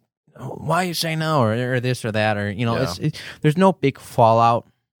 there's, why you say no, or this or that, or, there's no big fallout,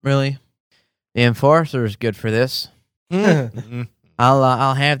 really. The enforcer is good for this.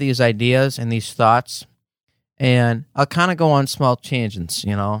 I'll have these ideas and these thoughts, and I'll kind of go on small tangents,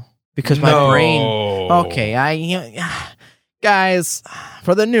 because my brain. Okay, guys,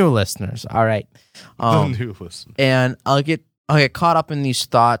 for the new listeners, all right. New listeners. And I'll get caught up in these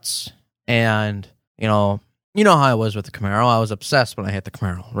thoughts, and you know how I was with the Camaro. I was obsessed when I hit the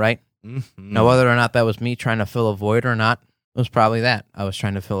Camaro, right? Mm-hmm. Now, whether or not that was me trying to fill a void or not, it was probably that. I was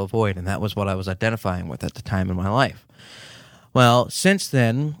trying to fill a void, and that was what I was identifying with at the time in my life. Well, since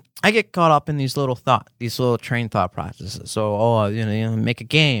then, I get caught up in these little train thought processes. So, make a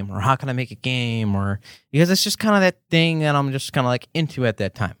game, or how can I make a game, or because it's just kind of that thing that I'm just kind of like into at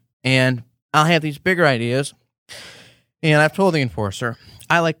that time. And I'll have these bigger ideas, and I've told the enforcer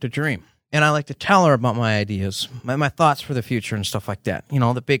I like to dream, and I like to tell her about my ideas, my thoughts for the future and stuff like that.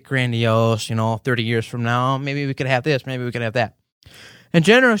 The big grandiose, 30 years from now, maybe we could have this, maybe we could have that. And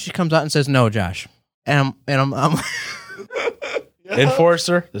generally, she comes out and says, "No, Josh," and I'm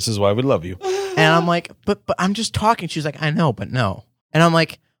Enforcer, this is why we love you. And I'm like, but I'm just talking. She's like, I know, but no. And I'm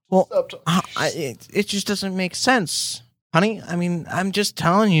like, well, it just doesn't make sense, honey. I mean, I'm just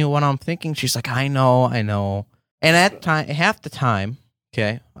telling you what I'm thinking. She's like, I know. And at half the time,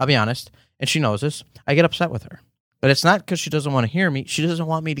 okay, I'll be honest, and she knows this, I get upset with her. But it's not because she doesn't want to hear me. She doesn't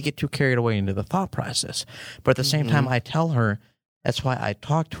want me to get too carried away into the thought process. But at the same time, I tell her, that's why I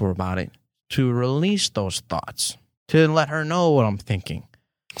talk to her about it, to release those thoughts, to let her know what I'm thinking.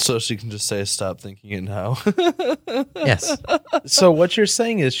 So she can just say, stop thinking it now. Yes. So what you're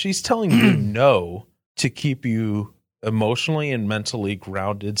saying is she's telling you no to keep you emotionally and mentally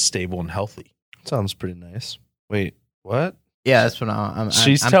grounded, stable, and healthy. Sounds pretty nice. Wait, what? Yeah, that's what I'm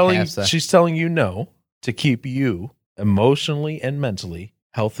She's I'm telling past that. she's telling you no to keep you emotionally and mentally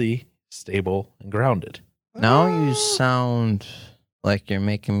healthy, stable, and grounded. Now you sound Like you're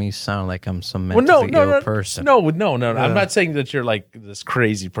making me sound like I'm some Well, mentally no, ill person. No. I'm not saying that you're like this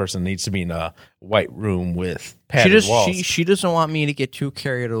crazy person needs to be in a white room with She padded just walls. she doesn't want me to get too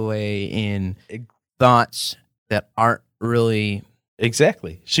carried away in thoughts that aren't really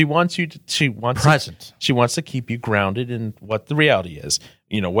Exactly. She wants you to. She wants present. She wants to keep you grounded in what the reality is.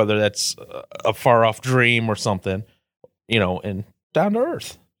 Whether that's a far off dream or something. And down to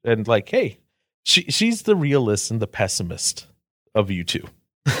earth. And like, hey, she's the realist and the pessimist of you two.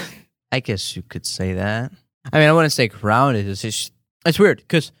 I guess you could say that. I mean, I wouldn't say grounded. It's weird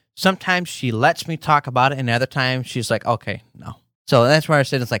because sometimes she lets me talk about it, and other times she's like, "Okay, no." So that's where I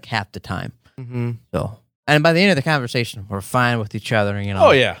said it's like half the time. Mm-hmm. So, and by the end of the conversation, we're fine with each other.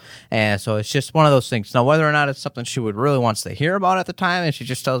 Oh yeah. And so it's just one of those things. Now, whether or not it's something she would really wants to hear about at the time, and she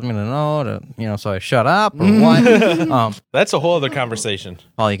just tells me to no, so I shut up or what. That's a whole other conversation.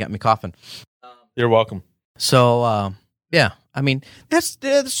 Oh, you got me coughing. You're welcome. So, yeah, I mean, that's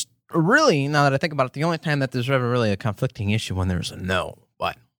really, now that I think about it, the only time that there's ever really a conflicting issue when there's a no.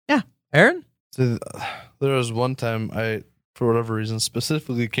 But, yeah. Aaron? So, there was one time for whatever reason,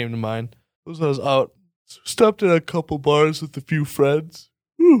 specifically came to mind. It was when I was out, stopped at a couple bars with a few friends.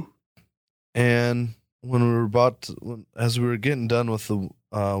 Whew. And when we were as we were getting done with the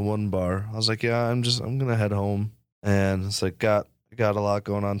one bar, I was like, yeah, I'm going to head home. And it's like, got a lot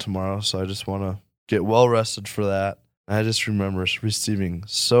going on tomorrow, so I just want to get well rested for that. I just remember receiving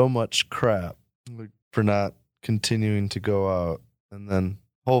so much crap for not continuing to go out, and then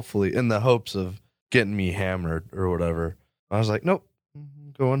hopefully in the hopes of getting me hammered or whatever. I was like, nope,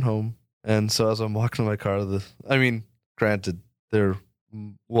 I'm going home. And so as I'm walking to my car, granted, they're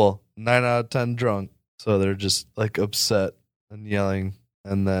 9 out of 10 drunk, so they're just like upset and yelling.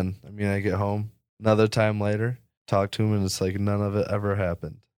 And then I get home another time later, talk to them, and it's like none of it ever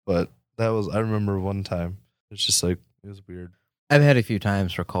happened. But I remember one time, it's just like, it was weird. I've had a few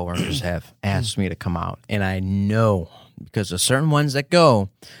times where coworkers have asked me to come out, and I know because of certain ones that go,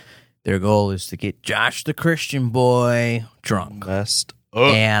 their goal is to get Josh the Christian boy drunk. Messed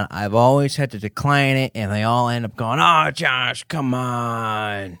up. And I've always had to decline it, and they all end up going, "Oh, Josh, come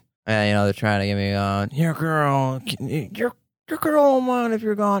on!" And they're trying to get me your girl, your girl will mind if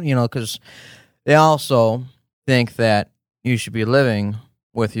you're gone, because they also think that you should be living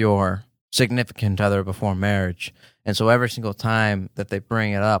with your significant other before marriage. And so every single time that they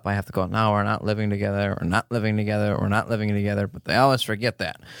bring it up, I have to go, no, we're not living together, we're not living together, we're not living together. But they always forget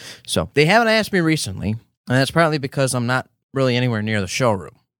that. So they haven't asked me recently, and that's partly because I'm not really anywhere near the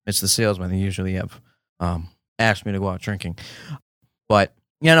showroom. It's the salesman that usually have asked me to go out drinking. But,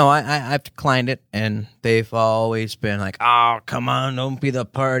 I've declined it, and they've always been like, oh, come on, don't be the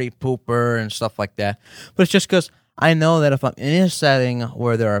party pooper and stuff like that. But it's just because I know that if I'm in a setting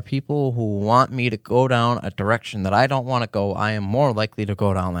where there are people who want me to go down a direction that I don't want to go, I am more likely to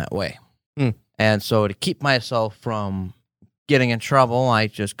go down that way. And so to keep myself from getting in trouble, I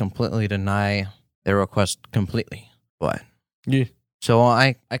just completely deny their request completely. But yeah. So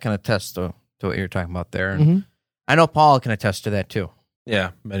I can attest to what you're talking about there. And I know Paul can attest to that too.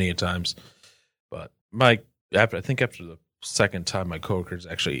 Yeah, many a times. But I think after the second time, my coworkers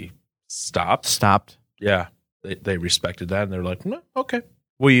actually stopped. Yeah. They respected that, and they're like, no, okay.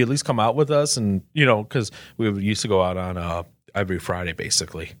 Will you at least come out with us? And, because we used to go out on every Friday,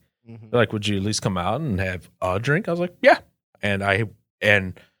 basically. They're like, would you at least come out and have a drink? I was like, yeah. And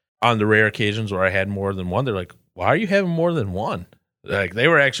on the rare occasions where I had more than one, they're like, why are you having more than one? Like, they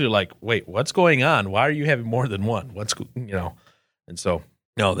were actually like, wait, what's going on? Why are you having more than one? And so,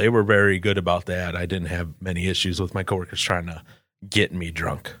 no, they were very good about that. I didn't have many issues with my coworkers trying to get me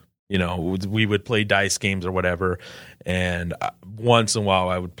drunk. We would play dice games or whatever, and once in a while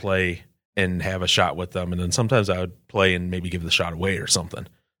I would play and have a shot with them, and then sometimes I would play and maybe give the shot away or something.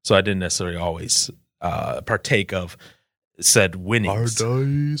 So I didn't necessarily always partake of said winnings.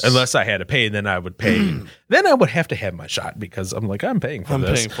 Unless I had to pay, then I would pay. Then I would have to have my shot because I'm like, I'm paying for this.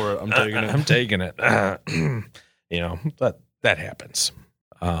 I'm paying for it. I'm taking it. I'm taking it. But that happens.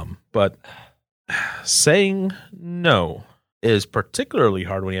 But saying no is particularly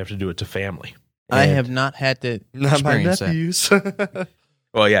hard when you have to do it to family. I have not had to experience that. nephews.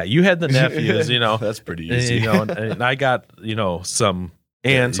 Well, yeah, you had the nephews, That's pretty easy. and I got, some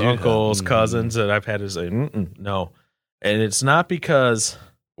aunts, Yeah, you uncles, have- cousins that I've had to say, no. And it's not because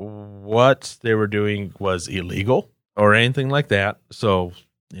what they were doing was illegal or anything like that. So,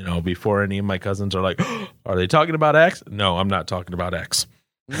 before any of my cousins are like, are they talking about X? No, I'm not talking about X.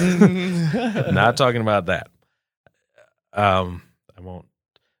 Not talking about that. I won't.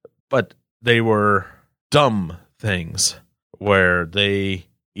 But they were dumb things where they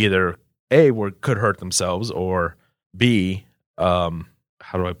either A, could hurt themselves, or B,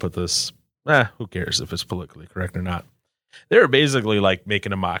 how do I put this? Who cares if it's politically correct or not? They were basically like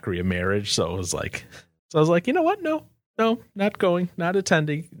making a mockery of marriage. So I was like, you know what? No, not going, not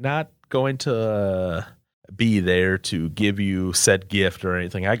attending, not going to be there to give you said gift or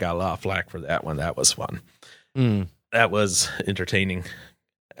anything. I got a lot of flack for that one. That was fun. That was entertaining.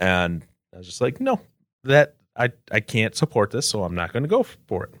 And I was just like, no, that I can't support this, so I'm not going to go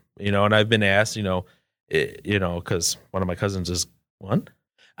for it. And I've been asked, because one of my cousins is one.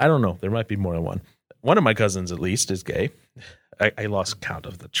 I don't know. There might be more than one. One of my cousins, at least, is gay. I lost count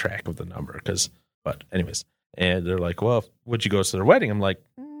of the track of the number but anyways. And they're like, well, would you go to their wedding? I'm like,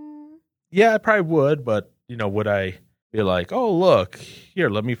 yeah, I probably would. But, would I be like, oh, look, here,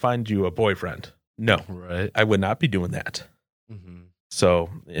 let me find you a boyfriend? No, Right. I would not be doing that. Mm-hmm. So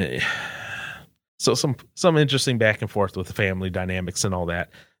some interesting back and forth with the family dynamics and all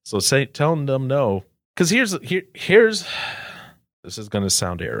that. So telling them no, because here's this is going to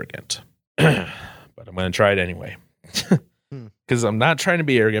sound arrogant, but I'm going to try it anyway. Because I'm not trying to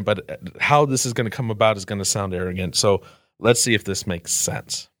be arrogant, but how this is going to come about is going to sound arrogant. So let's see if this makes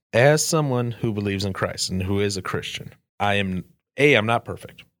sense. As someone who believes in Christ and who is a Christian, I'm not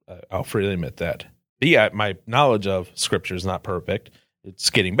perfect. I'll freely admit that. B, my knowledge of Scripture is not perfect. It's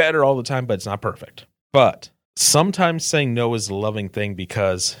getting better all the time, but it's not perfect. But sometimes saying no is a loving thing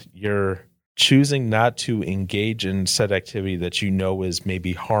because you're choosing not to engage in said activity that is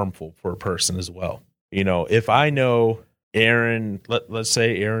maybe harmful for a person as well. If I know Aaron, let's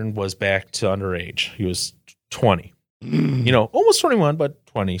say Aaron was back to underage. He was 20. Almost 21, but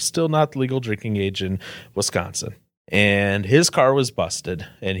 20. Still not the legal drinking age in Wisconsin. And his car was busted,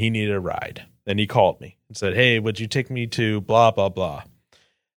 and he needed a ride. And he called me and said, hey, would you take me to blah, blah, blah?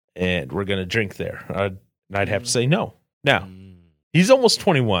 And we're going to drink there. And I'd have to say no. Now, he's almost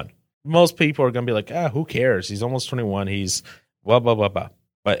 21. Most people are going to be like, who cares? He's almost 21. He's blah, blah, blah, blah.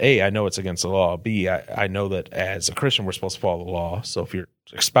 But A, I know it's against the law. B, I know that as a Christian, we're supposed to follow the law. So if you're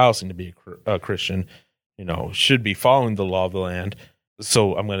espousing to be a Christian, should be following the law of the land.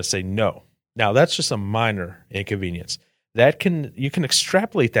 So I'm going to say no. Now, that's just a minor inconvenience. You can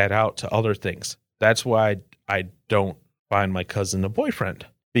extrapolate that out to other things. That's why I don't find my cousin a boyfriend,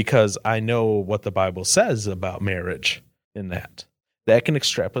 because I know what the Bible says about marriage in that. That can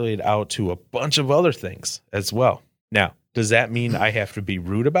extrapolate out to a bunch of other things as well. Now, does that mean I have to be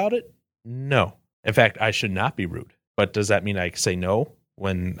rude about it? No. In fact, I should not be rude. But does that mean I say no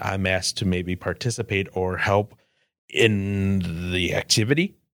when I'm asked to maybe participate or help in the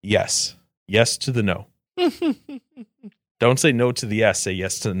activity? Yes. Yes to the no. Don't say no to the yes. Say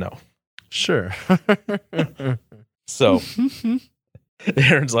yes to the no. Sure. So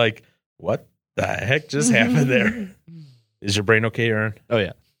Aaron's like, what the heck just happened there? Is your brain okay, Aaron? Oh,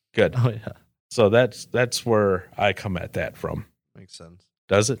 yeah. Good. Oh, yeah. So that's where I come at that from. Makes sense.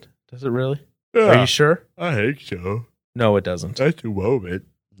 Does it? Does it really? Yeah. Are you sure? I think so. No, it doesn't. At the moment.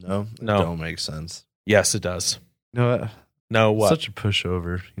 No, it No. don't make sense. Yes, it does. No, No, what? such a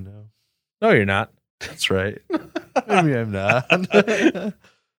pushover, No, you're not. That's right. Maybe I'm not.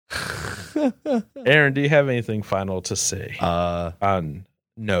 Aaron, do you have anything final to say uh, on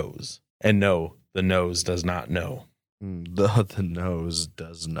no's? And no, the nose does not know. the nose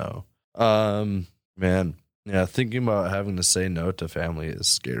does know. Man, yeah, thinking about having to say no to family is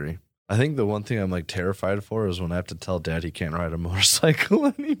scary. I think the one thing I'm like terrified for is when I have to tell Dad he can't ride a motorcycle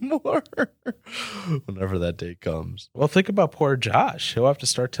anymore. Whenever that day comes. Well, think about poor Josh. He'll have to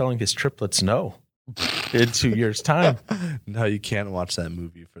start telling his triplets no in 2 years' time. No, you can't watch that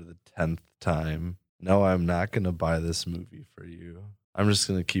movie for the 10th time. No, I'm not going to buy this movie for you. I'm just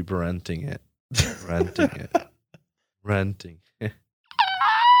going to keep renting it. Renting it.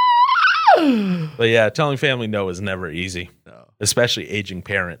 But yeah, telling family no is never easy, No, especially aging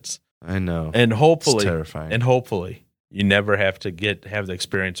parents. I know. And It's hopefully, terrifying. you never have to have the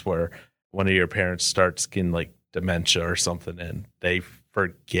experience where one of your parents starts getting like dementia or something and they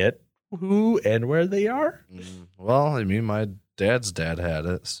forget who and where they are. Well, I mean, my dad's dad had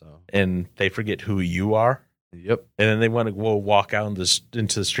it, so. And they forget who you are. Yep. And then they want to go walk out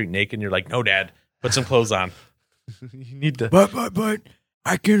into the street naked. And you're like, no, Dad, put some clothes on. You need to. But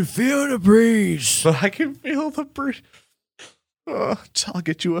I can feel the breeze. But I can feel the breeze. I'll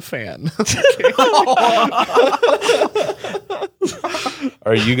get you a fan.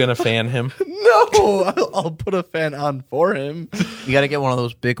 Are you going to fan him? No, I'll put a fan on for him. You got to get one of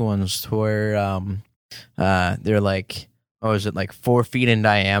those big ones to where they're like, is it like 4 feet in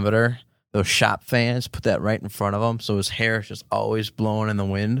diameter? Those shop fans, put that right in front of him so his hair is just always blowing in the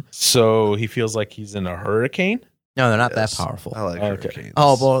wind. So he feels like he's in a hurricane? No, they're not Yes. that powerful. I like Okay. hurricanes.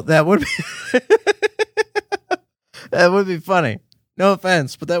 Oh, well, that would be. That would be funny. No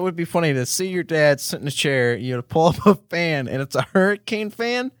offense, but that would be funny to see your dad sit in a chair, you know, pull up a fan, and it's a hurricane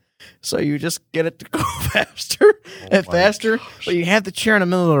fan. So you just get it to go faster and my faster. gosh. But you have the chair in the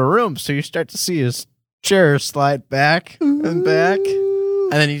middle of the room, so you start to see his chair slide back and back.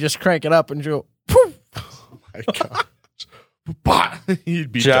 And then you just crank it up and you go, poof. My gosh. Bah!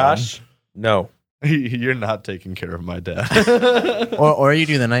 You'd be Josh, no. done. You're not taking care of my dad. Or you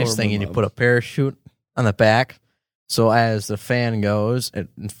do the nice Or thing my and you mom. put a parachute on the back. So as the fan goes, it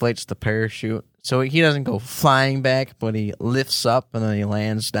inflates the parachute. So he doesn't go flying back, but he lifts up and then he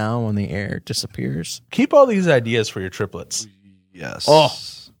lands down when the air disappears. Keep all these ideas for your triplets. Yes.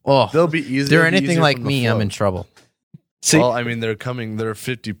 Oh, They'll be easy. if they're they'll be anything easier like from the me, I'm float. in trouble. See, Well, I mean, they're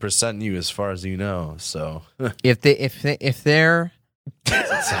 50% you as far as you know. So If they're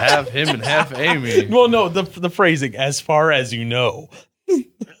it's half him and half Amy. well, no, the phrasing, as far as you know.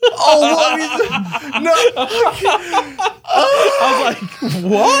 I was like,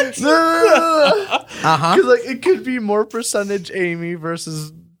 what? uh-huh, Like it could be more percentage Amy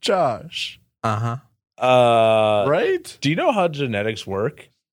versus Josh, uh-huh. right? Do you know how genetics work?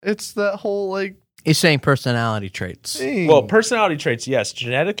 It's that whole like He's saying personality traits. thing. Well, personality traits, yes.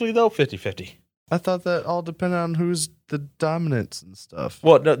 Genetically, though, 50-50. I thought that all depended on who's the dominance and stuff.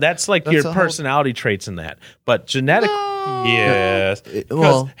 Well, no, that's like That's your the whole- personality traits in that. But genetic, yes. Because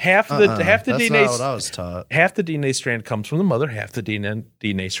Well, half the that's DNA not what I was taught. half the DNA strand comes from the mother, half the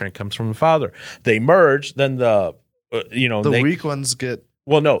DNA strand comes from the father. They merge, then the The weak ones get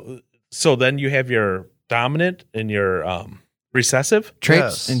well, no. So then you have your dominant and your recessive. traits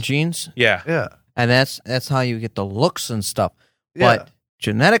Yes. and genes, Yeah. and that's how you get the looks and stuff. yeah. But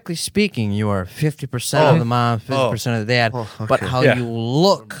genetically speaking, you are 50% of the mom, 50% of the dad. Oh, okay. But how Yeah. you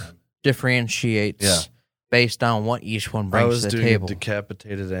look differentiates Yeah. based on what each one I brings was to the doing table. a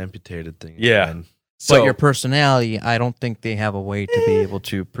decapitated, amputated thing. Yeah. again. So But your personality, I don't think they have a way to be able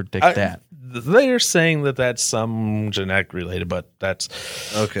to predict that. they're saying that that's some genetic related, but that's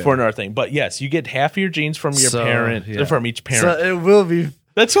Okay. for another thing. But yes, you get half of your genes from your So, parent, yeah. from each So parent. it will be.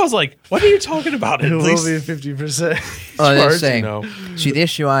 That's what I was like, what are you talking about? It At will least be 50%. Oh, as they're far as you saying, know. see, the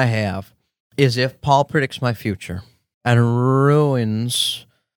issue I have is if Paul predicts my future and ruins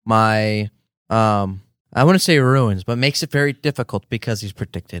my, I wouldn't say ruins, but makes it very difficult because he's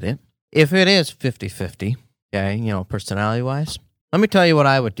predicted it. If it is 50-50, okay, personality wise, let me tell you what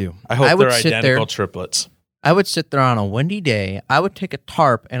I would do. I hope would they're sit identical there. triplets. I would sit there on a windy day. I would take a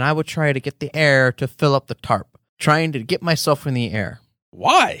tarp and I would try to get the air to fill up the tarp, trying to get myself in the air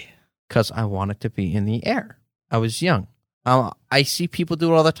Why? because I wanted to be in the air. I was young. I see people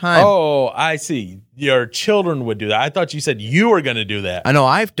do it all the time. Oh, I see. Your children would do that. I thought you said you were going to do that. I know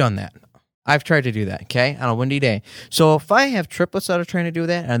I've done that. I've tried to do that, okay, on a windy day. So if I have triplets that are trying to do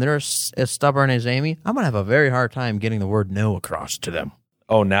that and they're as stubborn as Amy, I'm going to have a very hard time getting the word no across to them.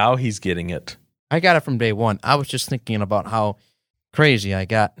 Oh, now he's getting it. I got it from day one. I was just thinking about how crazy I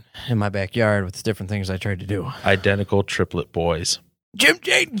got in my backyard with the different things I tried to do. Identical triplet boys. Jim,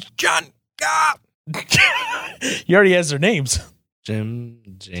 Jaden, John, ah! He already has their names. Jim,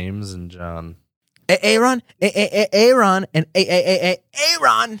 James, and John. Aaron, Aaron, and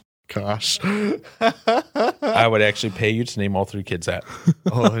Aaron. Gosh. I would actually pay you to name all three kids that.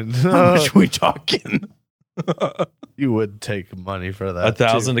 Oh, How no. much we talking? You would take money for that.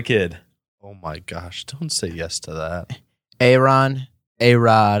 $1,000 too. a kid. Oh my gosh. Don't say yes to that. Aaron,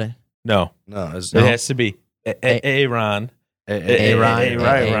 Arod, No, No. It's, it has to be Aaron. Aaron,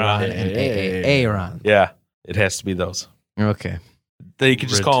 Aaron. and Aaron. Yeah, it has to be those. Okay. Then you could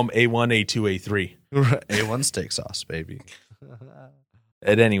just Rid- call them A1, A2, A3. A1 steak sauce, baby.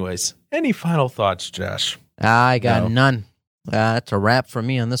 And anyways, any final thoughts, Josh? I got No. none. That's a wrap for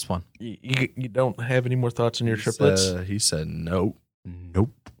me on this one. You don't have any more thoughts on your triplets? He said no. Nope.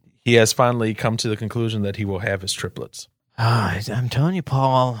 He has finally come to the conclusion that he will have his triplets. I'm telling you,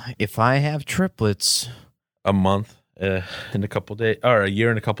 Paul, if I have triplets, A month in a couple days, or a year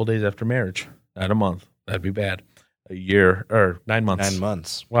and a couple days after marriage. Not a month. That'd be bad. A year or 9 months. 9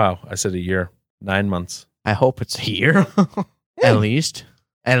 months. Wow, I said a year. 9 months. I hope it's a year. At least.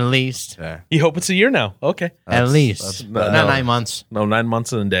 At least. Okay. You hope it's a year now. Okay. At That's- least. that's No, Not no. 9 months. No, 9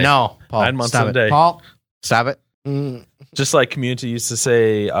 months and a day. No, Paul. 9 months stop and a it. day. Paul, stop it. Just like Community used to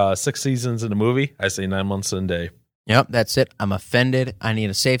say 6 seasons in a movie, I say 9 months and a day. Yep, that's it. I'm offended. I need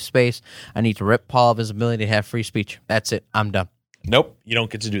a safe space. I need to rip Paul of his ability to have free speech. That's it. I'm done. Nope, you don't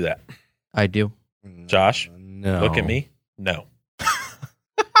get to do that. I do. Josh, No. look at me. No.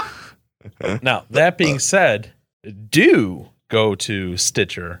 Now, that being said, do go to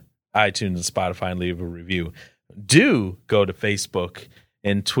Stitcher, iTunes, and Spotify and leave a review. Do go to Facebook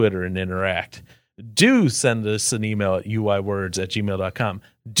and Twitter and interact. Do send us an email at uywords@gmail.com.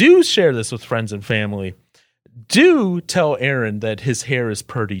 Do share this with friends and family. Do tell Aaron that his hair is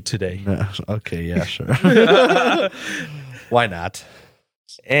pretty today. Okay, yeah, sure. Why not?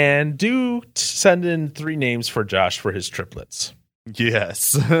 And do send in 3 names for Josh for his triplets.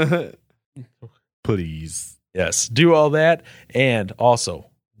 Yes. Please. Yes, do all that. And also,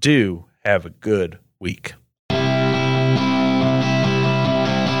 do have a good week.